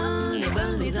 Sunny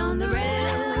bunnies on the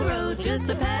railroad just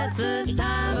to pass the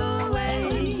time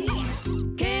away.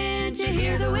 Can't you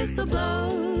hear the whistle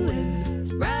blowing?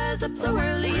 Rise up so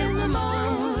early in the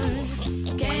morn.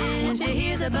 Can't you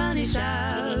hear the bunny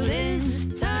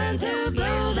shouting? Time to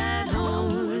blow that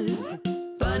horn.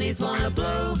 Bunnies wanna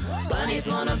blow, bunnies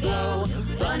wanna blow,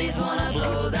 bunnies wanna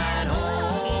blow that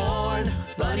horn.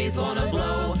 Bunnies wanna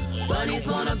blow, bunnies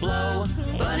wanna blow,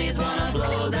 bunnies wanna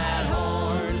blow that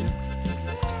horn.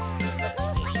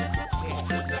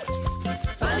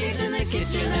 Bunnies in the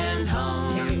kitchen and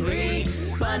hungry,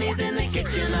 bunnies in the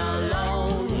kitchen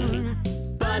alone.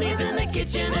 Bunnies in the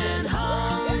kitchen and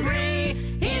hungry,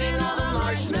 eating all the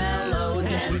marshmallows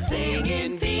and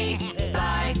singing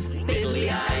beep-bye,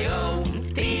 fiddly-I-O,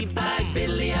 beep-bye,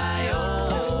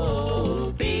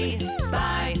 fiddly-I-O,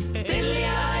 beep-bye,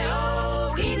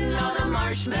 fiddly-I-O, eating all the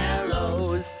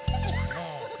marshmallows.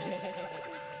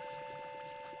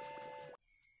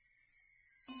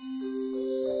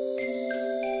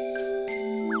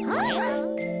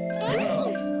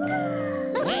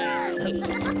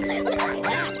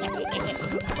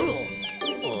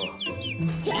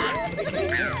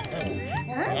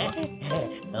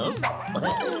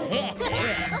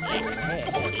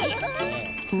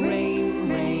 Rain,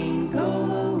 rain,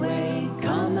 go away,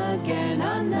 come again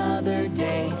another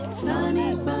day.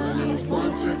 Sunny bunnies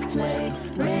want to play.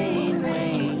 Rain,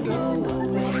 rain, go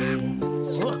away.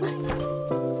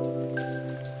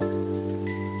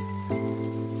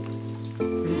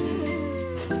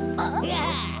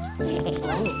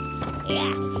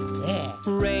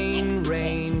 Rain,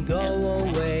 rain, go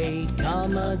away,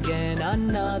 come again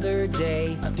another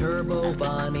day. A turbo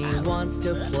bunny wants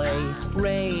to play.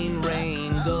 Rain,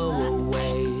 rain, go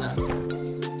away.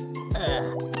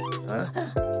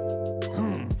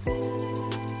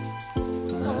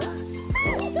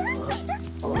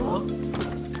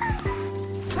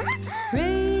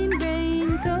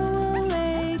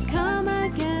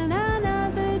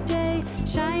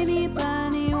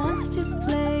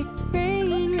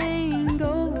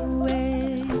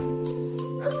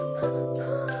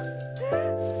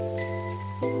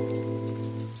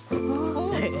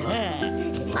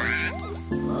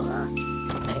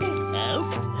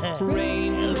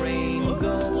 Rain, rain,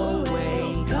 go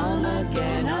away, come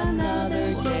again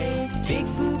another day. Big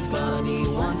Blue Bunny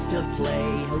wants to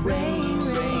play. Rain,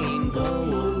 rain, go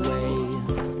away.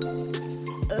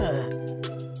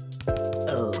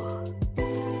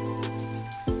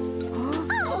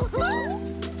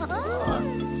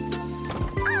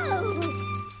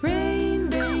 Rain,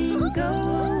 rain, go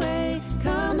away,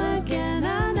 come again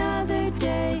another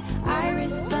day.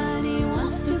 Iris Bunny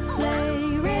wants to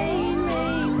play. Rain,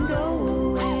 rain, go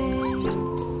away.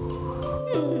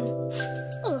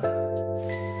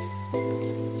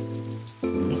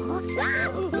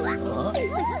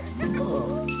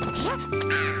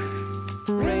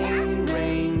 Rain,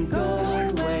 rain, go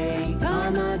away,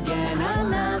 come again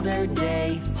another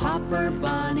day. Hopper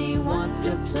Bunny wants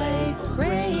to play.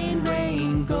 Rain,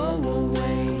 rain, go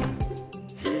away.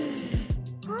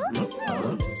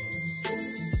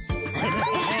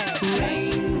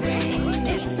 Rain, rain,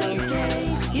 it's okay.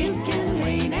 You can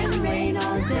rain and rain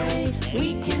all day.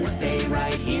 We can stay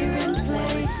right here and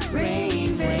play.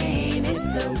 Rain, rain,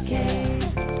 it's okay.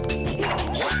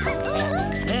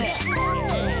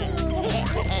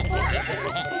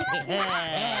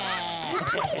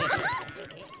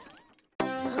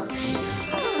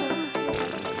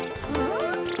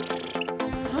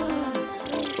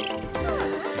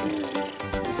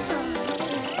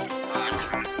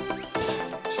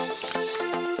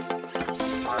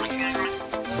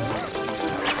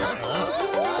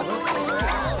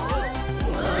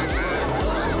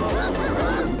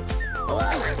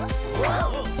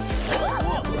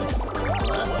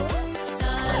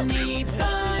 Sunny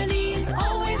bunnies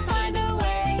always find a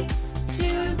way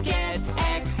to get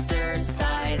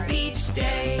exercise each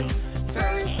day.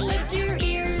 First lift your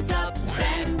ears up,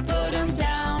 then put them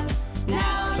down.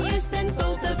 Now you spin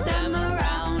both of them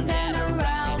around and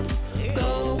around.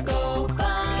 Go, go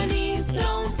bunnies,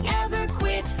 don't ever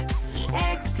quit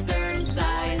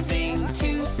exercising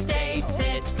to stay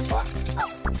fit.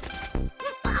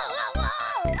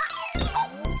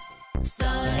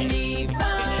 Sunny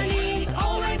bunnies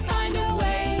always find a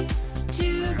way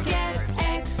to get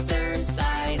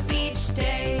exercise each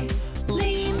day.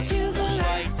 Lean to the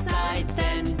right side,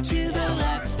 then to the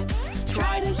left.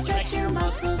 Try to stretch your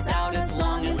muscles out as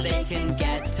long as they can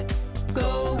get.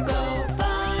 Go, go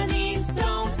bunnies,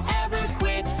 don't ever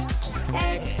quit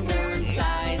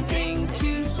exercising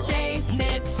to stay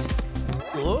fit.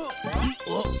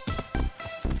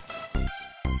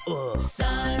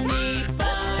 Sunny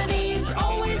bunnies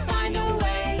always find a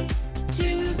way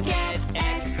to get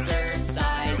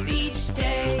exercise each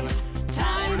day.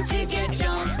 Time to get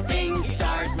jumping,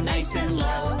 start nice and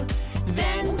low.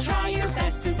 Then try your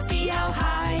best to see how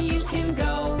high you can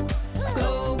go.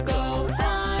 Go, go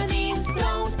bunnies,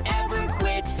 don't ever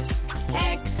quit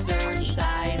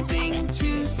exercising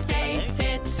to stay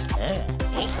fit.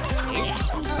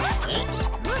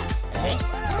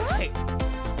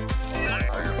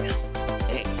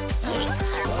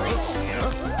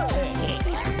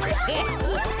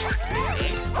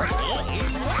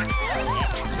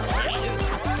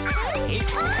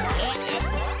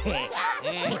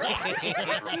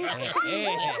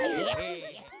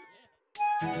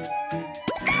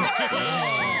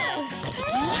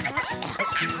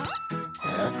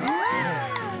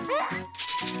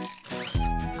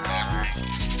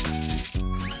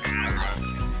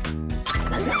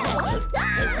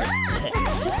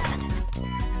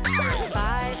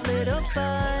 Five little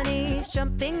bunnies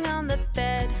jumping on the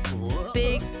bed.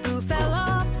 Big Boo fell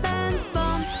off and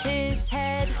bumped his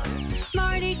head.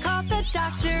 Smarty called the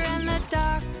doctor and the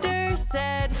doctor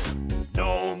said,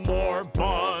 "No more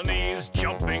bunnies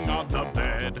jumping on the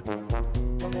bed."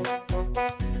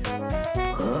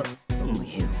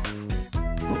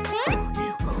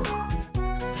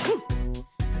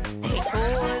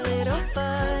 Four little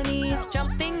bunnies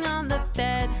jumping on the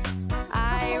bed.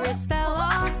 Iris fell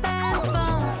off and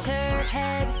bumped her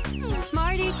head.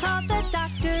 Smarty called the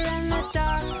doctor and the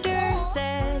doctor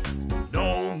said,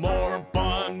 "No more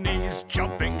bunnies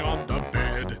jumping on the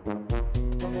bed."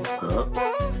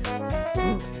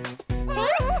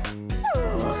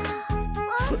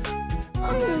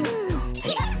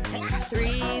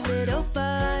 Three little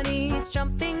bunnies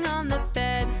jumping on the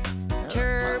bed.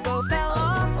 Turbo fell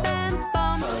off and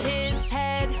bumped his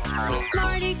head.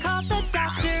 Smarty called the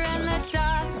doctor and the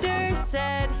doctor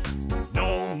said,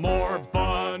 "No more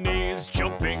bunnies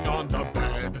jumping on the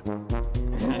bed."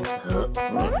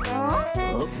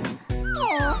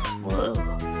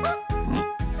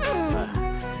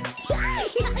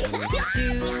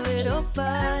 Two little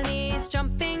bunnies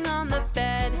jumping on the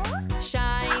bed.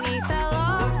 Shiny fell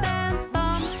off and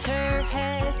bumped her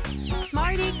head.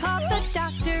 Smarty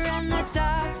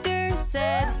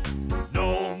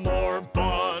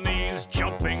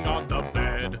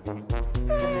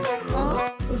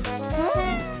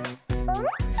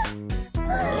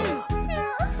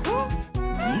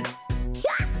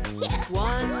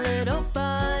One little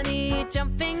bunny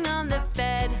jumping on the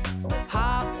bed.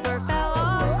 Hopper fell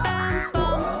off and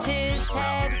bumped his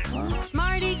head.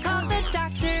 Smarty called the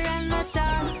doctor and the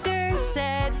doctor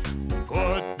said,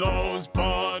 Put those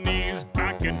bunnies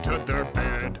back into their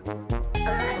bed.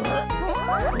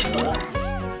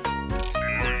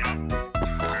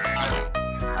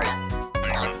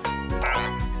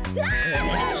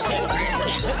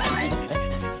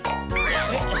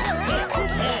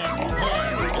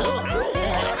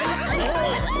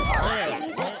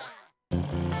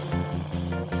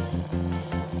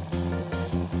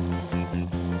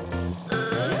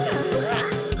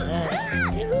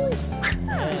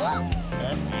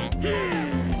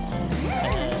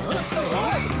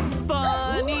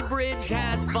 Bunny Bridge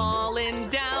has fallen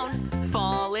down,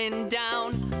 fallen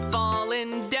down,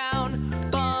 fallen down.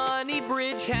 Bunny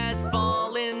Bridge has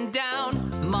fallen down,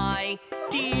 my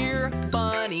dear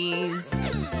bunnies.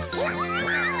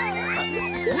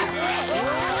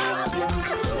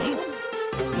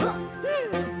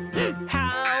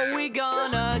 How we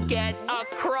gonna get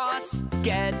across,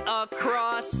 get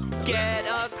across, get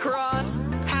across?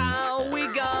 How we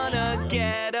gonna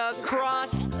get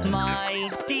across, my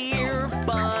dear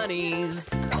bunnies?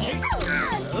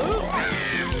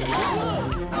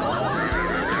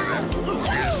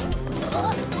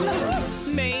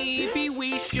 Maybe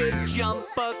we should jump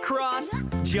across,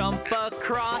 jump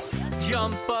across,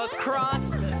 jump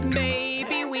across.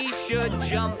 Maybe we should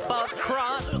jump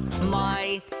across,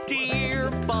 my dear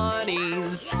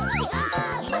bunnies.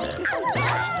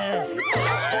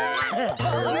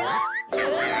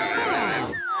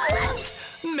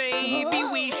 Maybe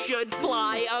we should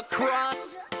fly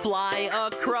across, fly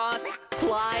across,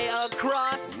 fly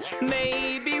across.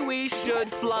 Maybe we should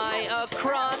fly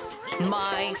across,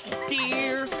 my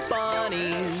dear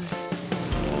bunnies.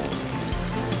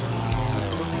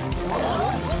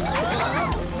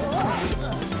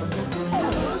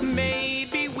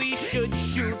 Maybe we should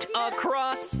shoot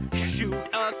across, shoot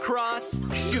across,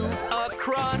 shoot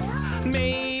across.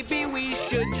 Maybe we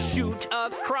should shoot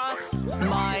across,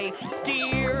 my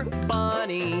dear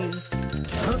bunnies.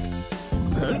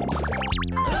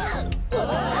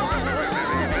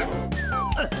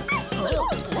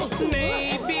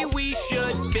 Maybe we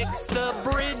should fix the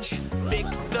bridge,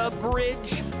 fix the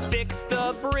bridge, fix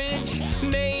the bridge.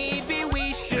 Maybe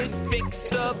we should fix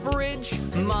the bridge,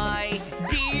 my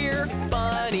dear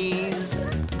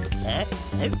bunnies.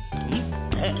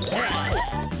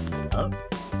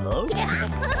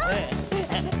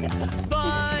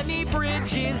 Bunny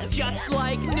Bridge is just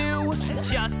like new,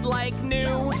 just like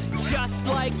new, just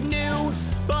like new.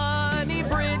 Bunny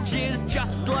Bridge is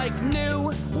just like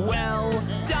new. Well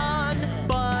done,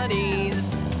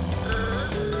 bunnies.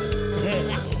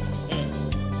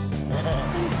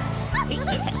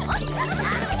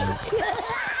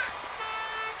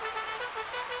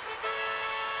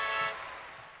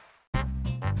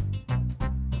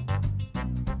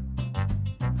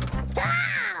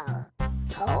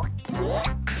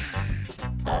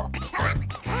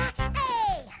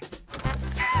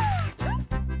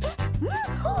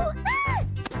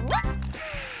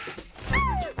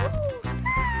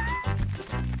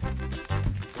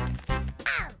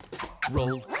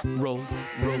 Roll, roll,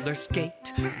 roller skate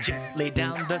gently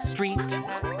down the street.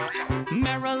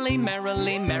 Merrily,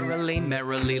 merrily, merrily,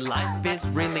 merrily, life is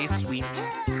really sweet.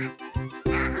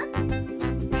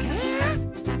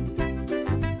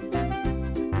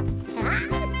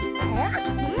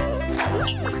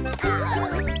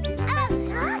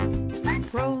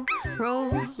 roll, roll,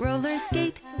 roller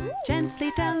skate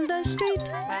gently down the street.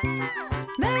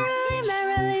 Merrily,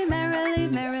 merrily, merrily,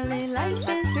 merrily, life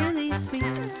is really sweet.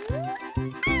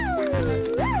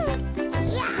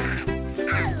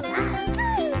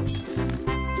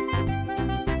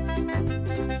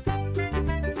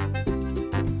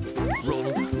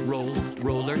 Roll, roll,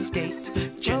 roller skate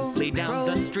gently down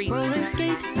the street. Roller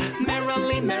skate.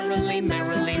 Merrily, merrily,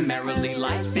 merrily, merrily,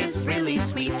 life is really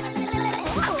sweet.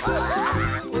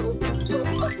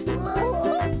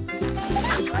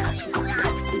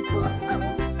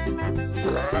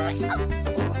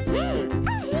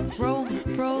 Roll,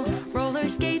 roll, roller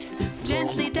skate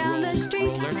gently down the street.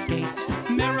 Roller skate.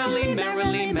 Merrily,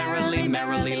 merrily, merrily,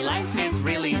 merrily, life is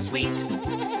really sweet.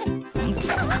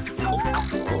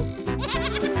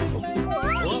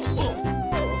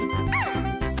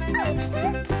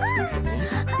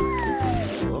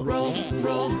 Roll,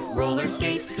 roll, roller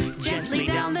skate gently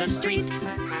down the street.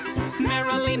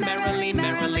 Merrily, merrily,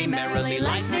 merrily, merrily,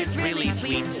 life is really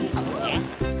sweet.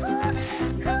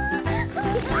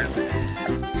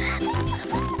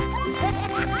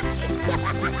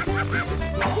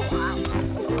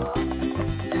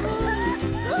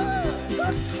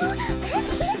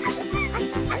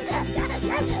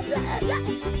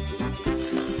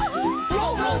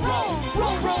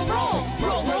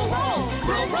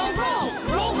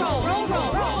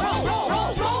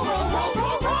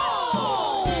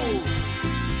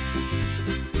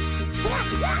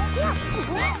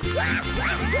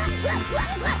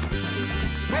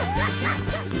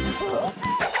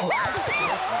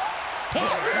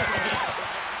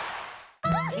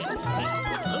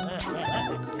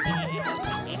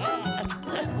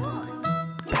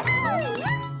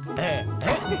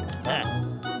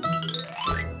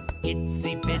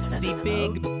 Itsy bitsy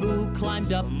big Boo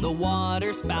climbed up the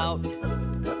water spout.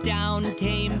 Down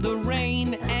came the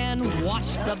rain and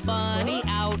washed the bunny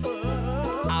out.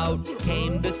 Out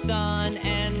came the sun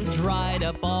and dried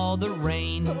up all the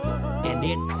rain. And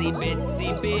itsy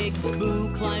bitsy big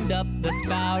Boo climbed up the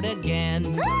spout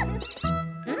again.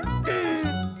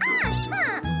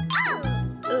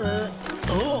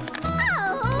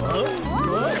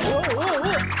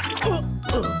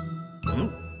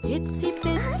 Itsy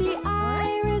bitsy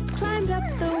Iris climbed up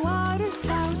the water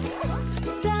spout.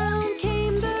 Down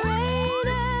came the rain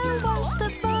and washed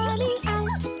the bunny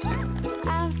out.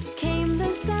 Out came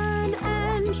the sun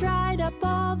and dried up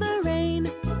all the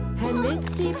rain. And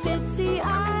itsy bitsy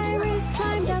Iris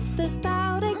climbed up the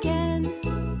spout again.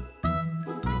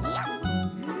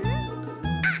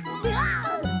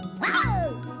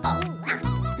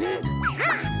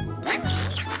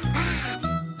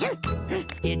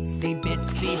 Itsy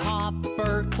bitsy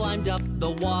Hopper climbed up the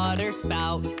water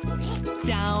spout.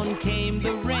 Down came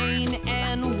the rain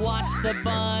and washed the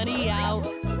bunny out.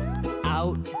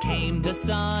 Out came the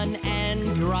sun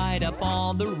and dried up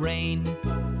all the rain.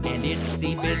 And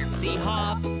itsy bitsy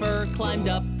Hopper climbed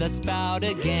up the spout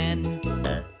again.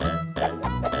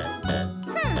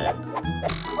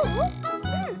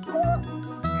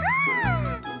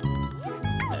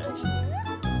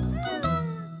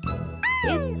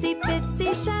 Itsy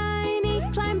bitsy Shiny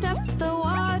climbed up the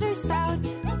water spout.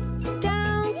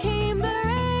 Down came the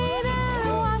rain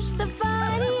and washed the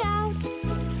bunny out.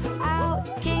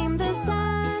 Out came the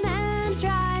sun and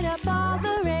dried up all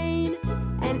the rain.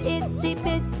 And itsy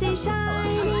bitsy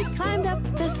Shiny climbed up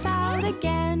the spout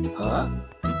again.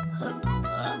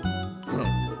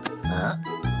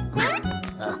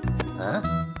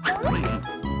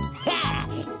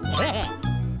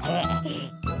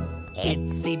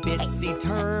 Itsy bitsy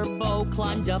Turbo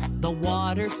climbed up the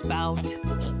water spout.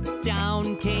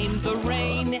 Down came the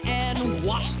rain and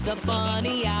washed the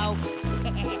bunny out.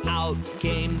 Out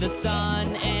came the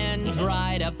sun and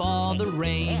dried up all the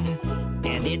rain.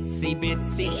 And itsy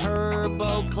bitsy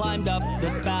Turbo climbed up the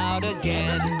spout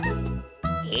again.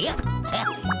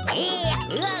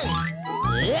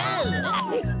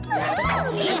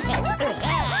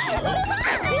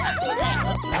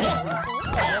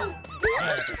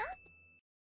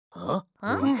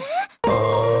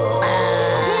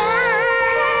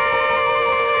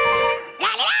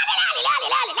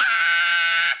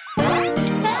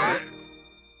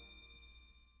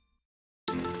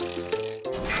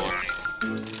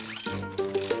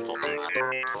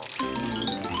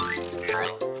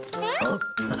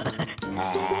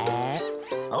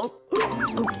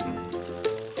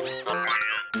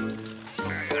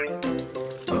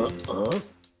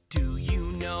 Do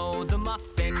you know the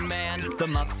Muffin Man? The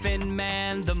Muffin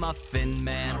Man, the Muffin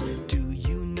Man. Do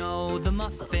you know the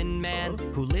Muffin Man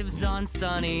who lives on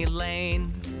Sunny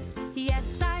Lane?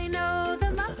 Yes, I know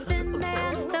the Muffin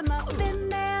Man, the Muffin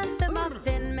Man, the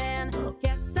Muffin Man.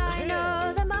 Yes, I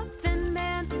know the Muffin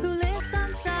Man who lives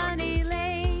on Sunny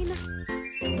Lane.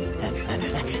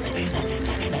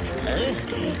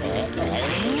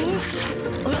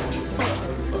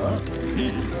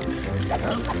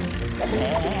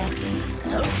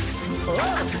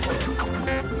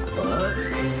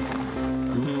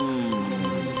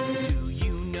 Do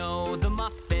you know the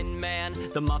Muffin Man?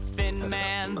 The Muffin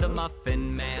Man, the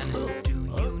Muffin Man. Do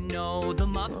you know the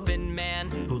Muffin Man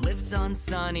who lives on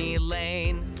Sunny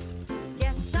Lane?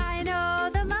 Yes, I know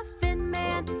the Muffin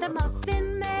Man, the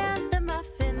Muffin Man, the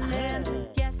Muffin Man.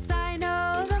 Yes, I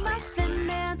know the Muffin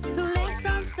Man who lives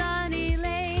on Sunny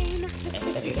Lane.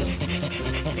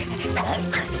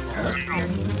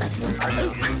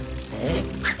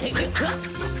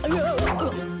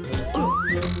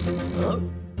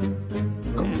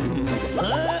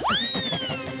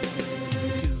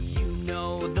 Do you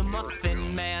know the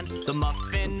Muffin Man? The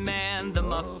Muffin Man, the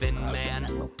Muffin Man.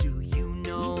 Do you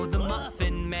know the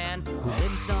Muffin Man who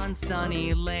lives on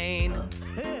Sunny Lane?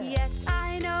 Yes,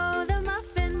 I know the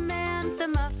Muffin Man, the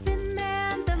Muffin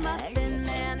Man, the Muffin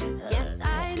Man. Yes,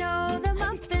 I know the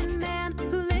Muffin Man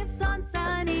who lives on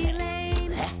Sunny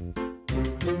Lane.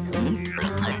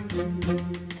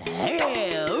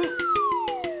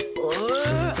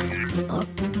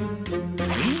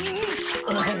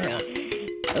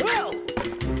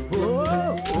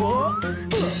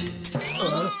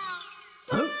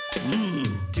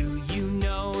 Do you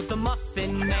know the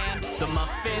Muffin Man? The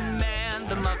Muffin Man,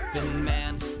 the Muffin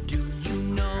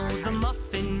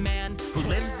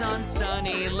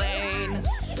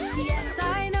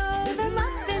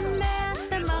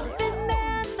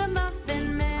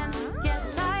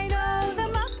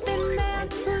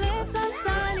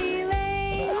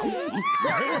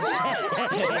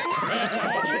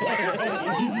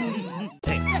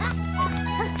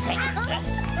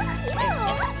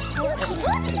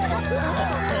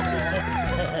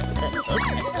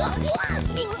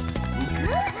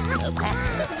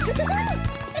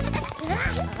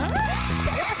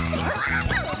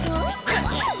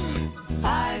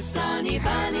Five sunny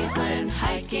bunnies went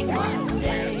hiking one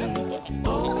day,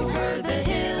 over the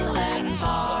hill and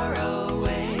far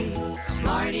away.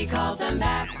 Smarty called them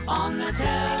back on the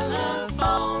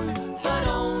telephone, but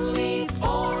only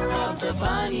 4 of the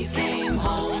bunnies came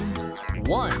home.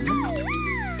 1,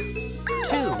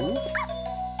 2,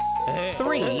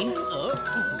 3,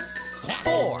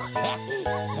 4.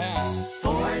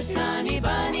 4 sunny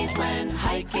bunnies went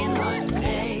hiking one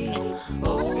day,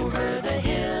 over the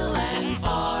hill and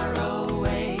far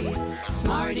away.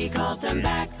 Smarty called them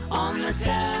back on the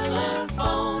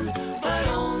telephone, but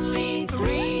only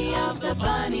 3 of the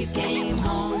bunnies came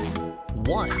home.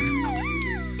 1,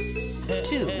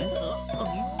 2,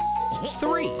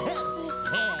 3.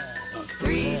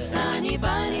 3 sunny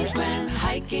bunnies went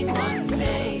hiking one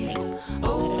day,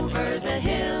 over the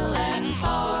hill and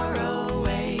far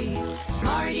away.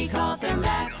 Smarty called them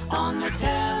back on the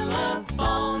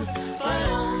telephone, but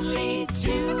only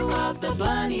 2 of the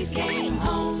bunnies came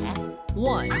home.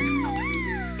 1,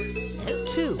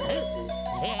 2.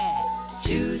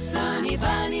 2 sunny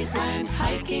bunnies went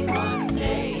hiking one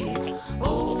day,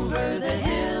 over the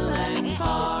hill and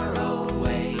far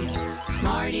away.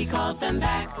 Smarty called them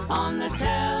back on the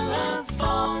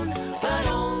telephone, but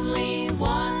only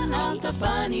 1 of the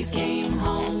bunnies came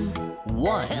home.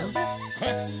 1,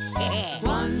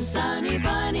 1 sunny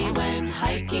bunny went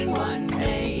hiking one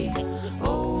day,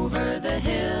 over the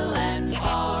hill and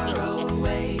far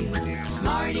away.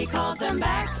 Smarty called them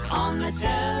back on the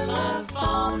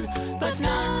telephone, but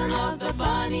none of the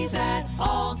bunnies at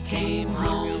all came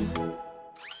home.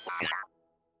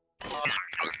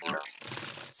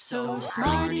 So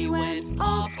Smarty went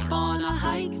off on a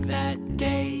hike that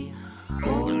day,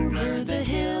 over the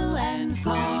hill and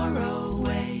far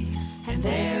away. And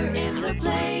there in the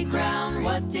playground,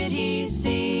 what did he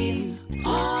see?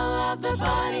 All of the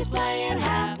bunnies playing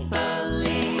happy.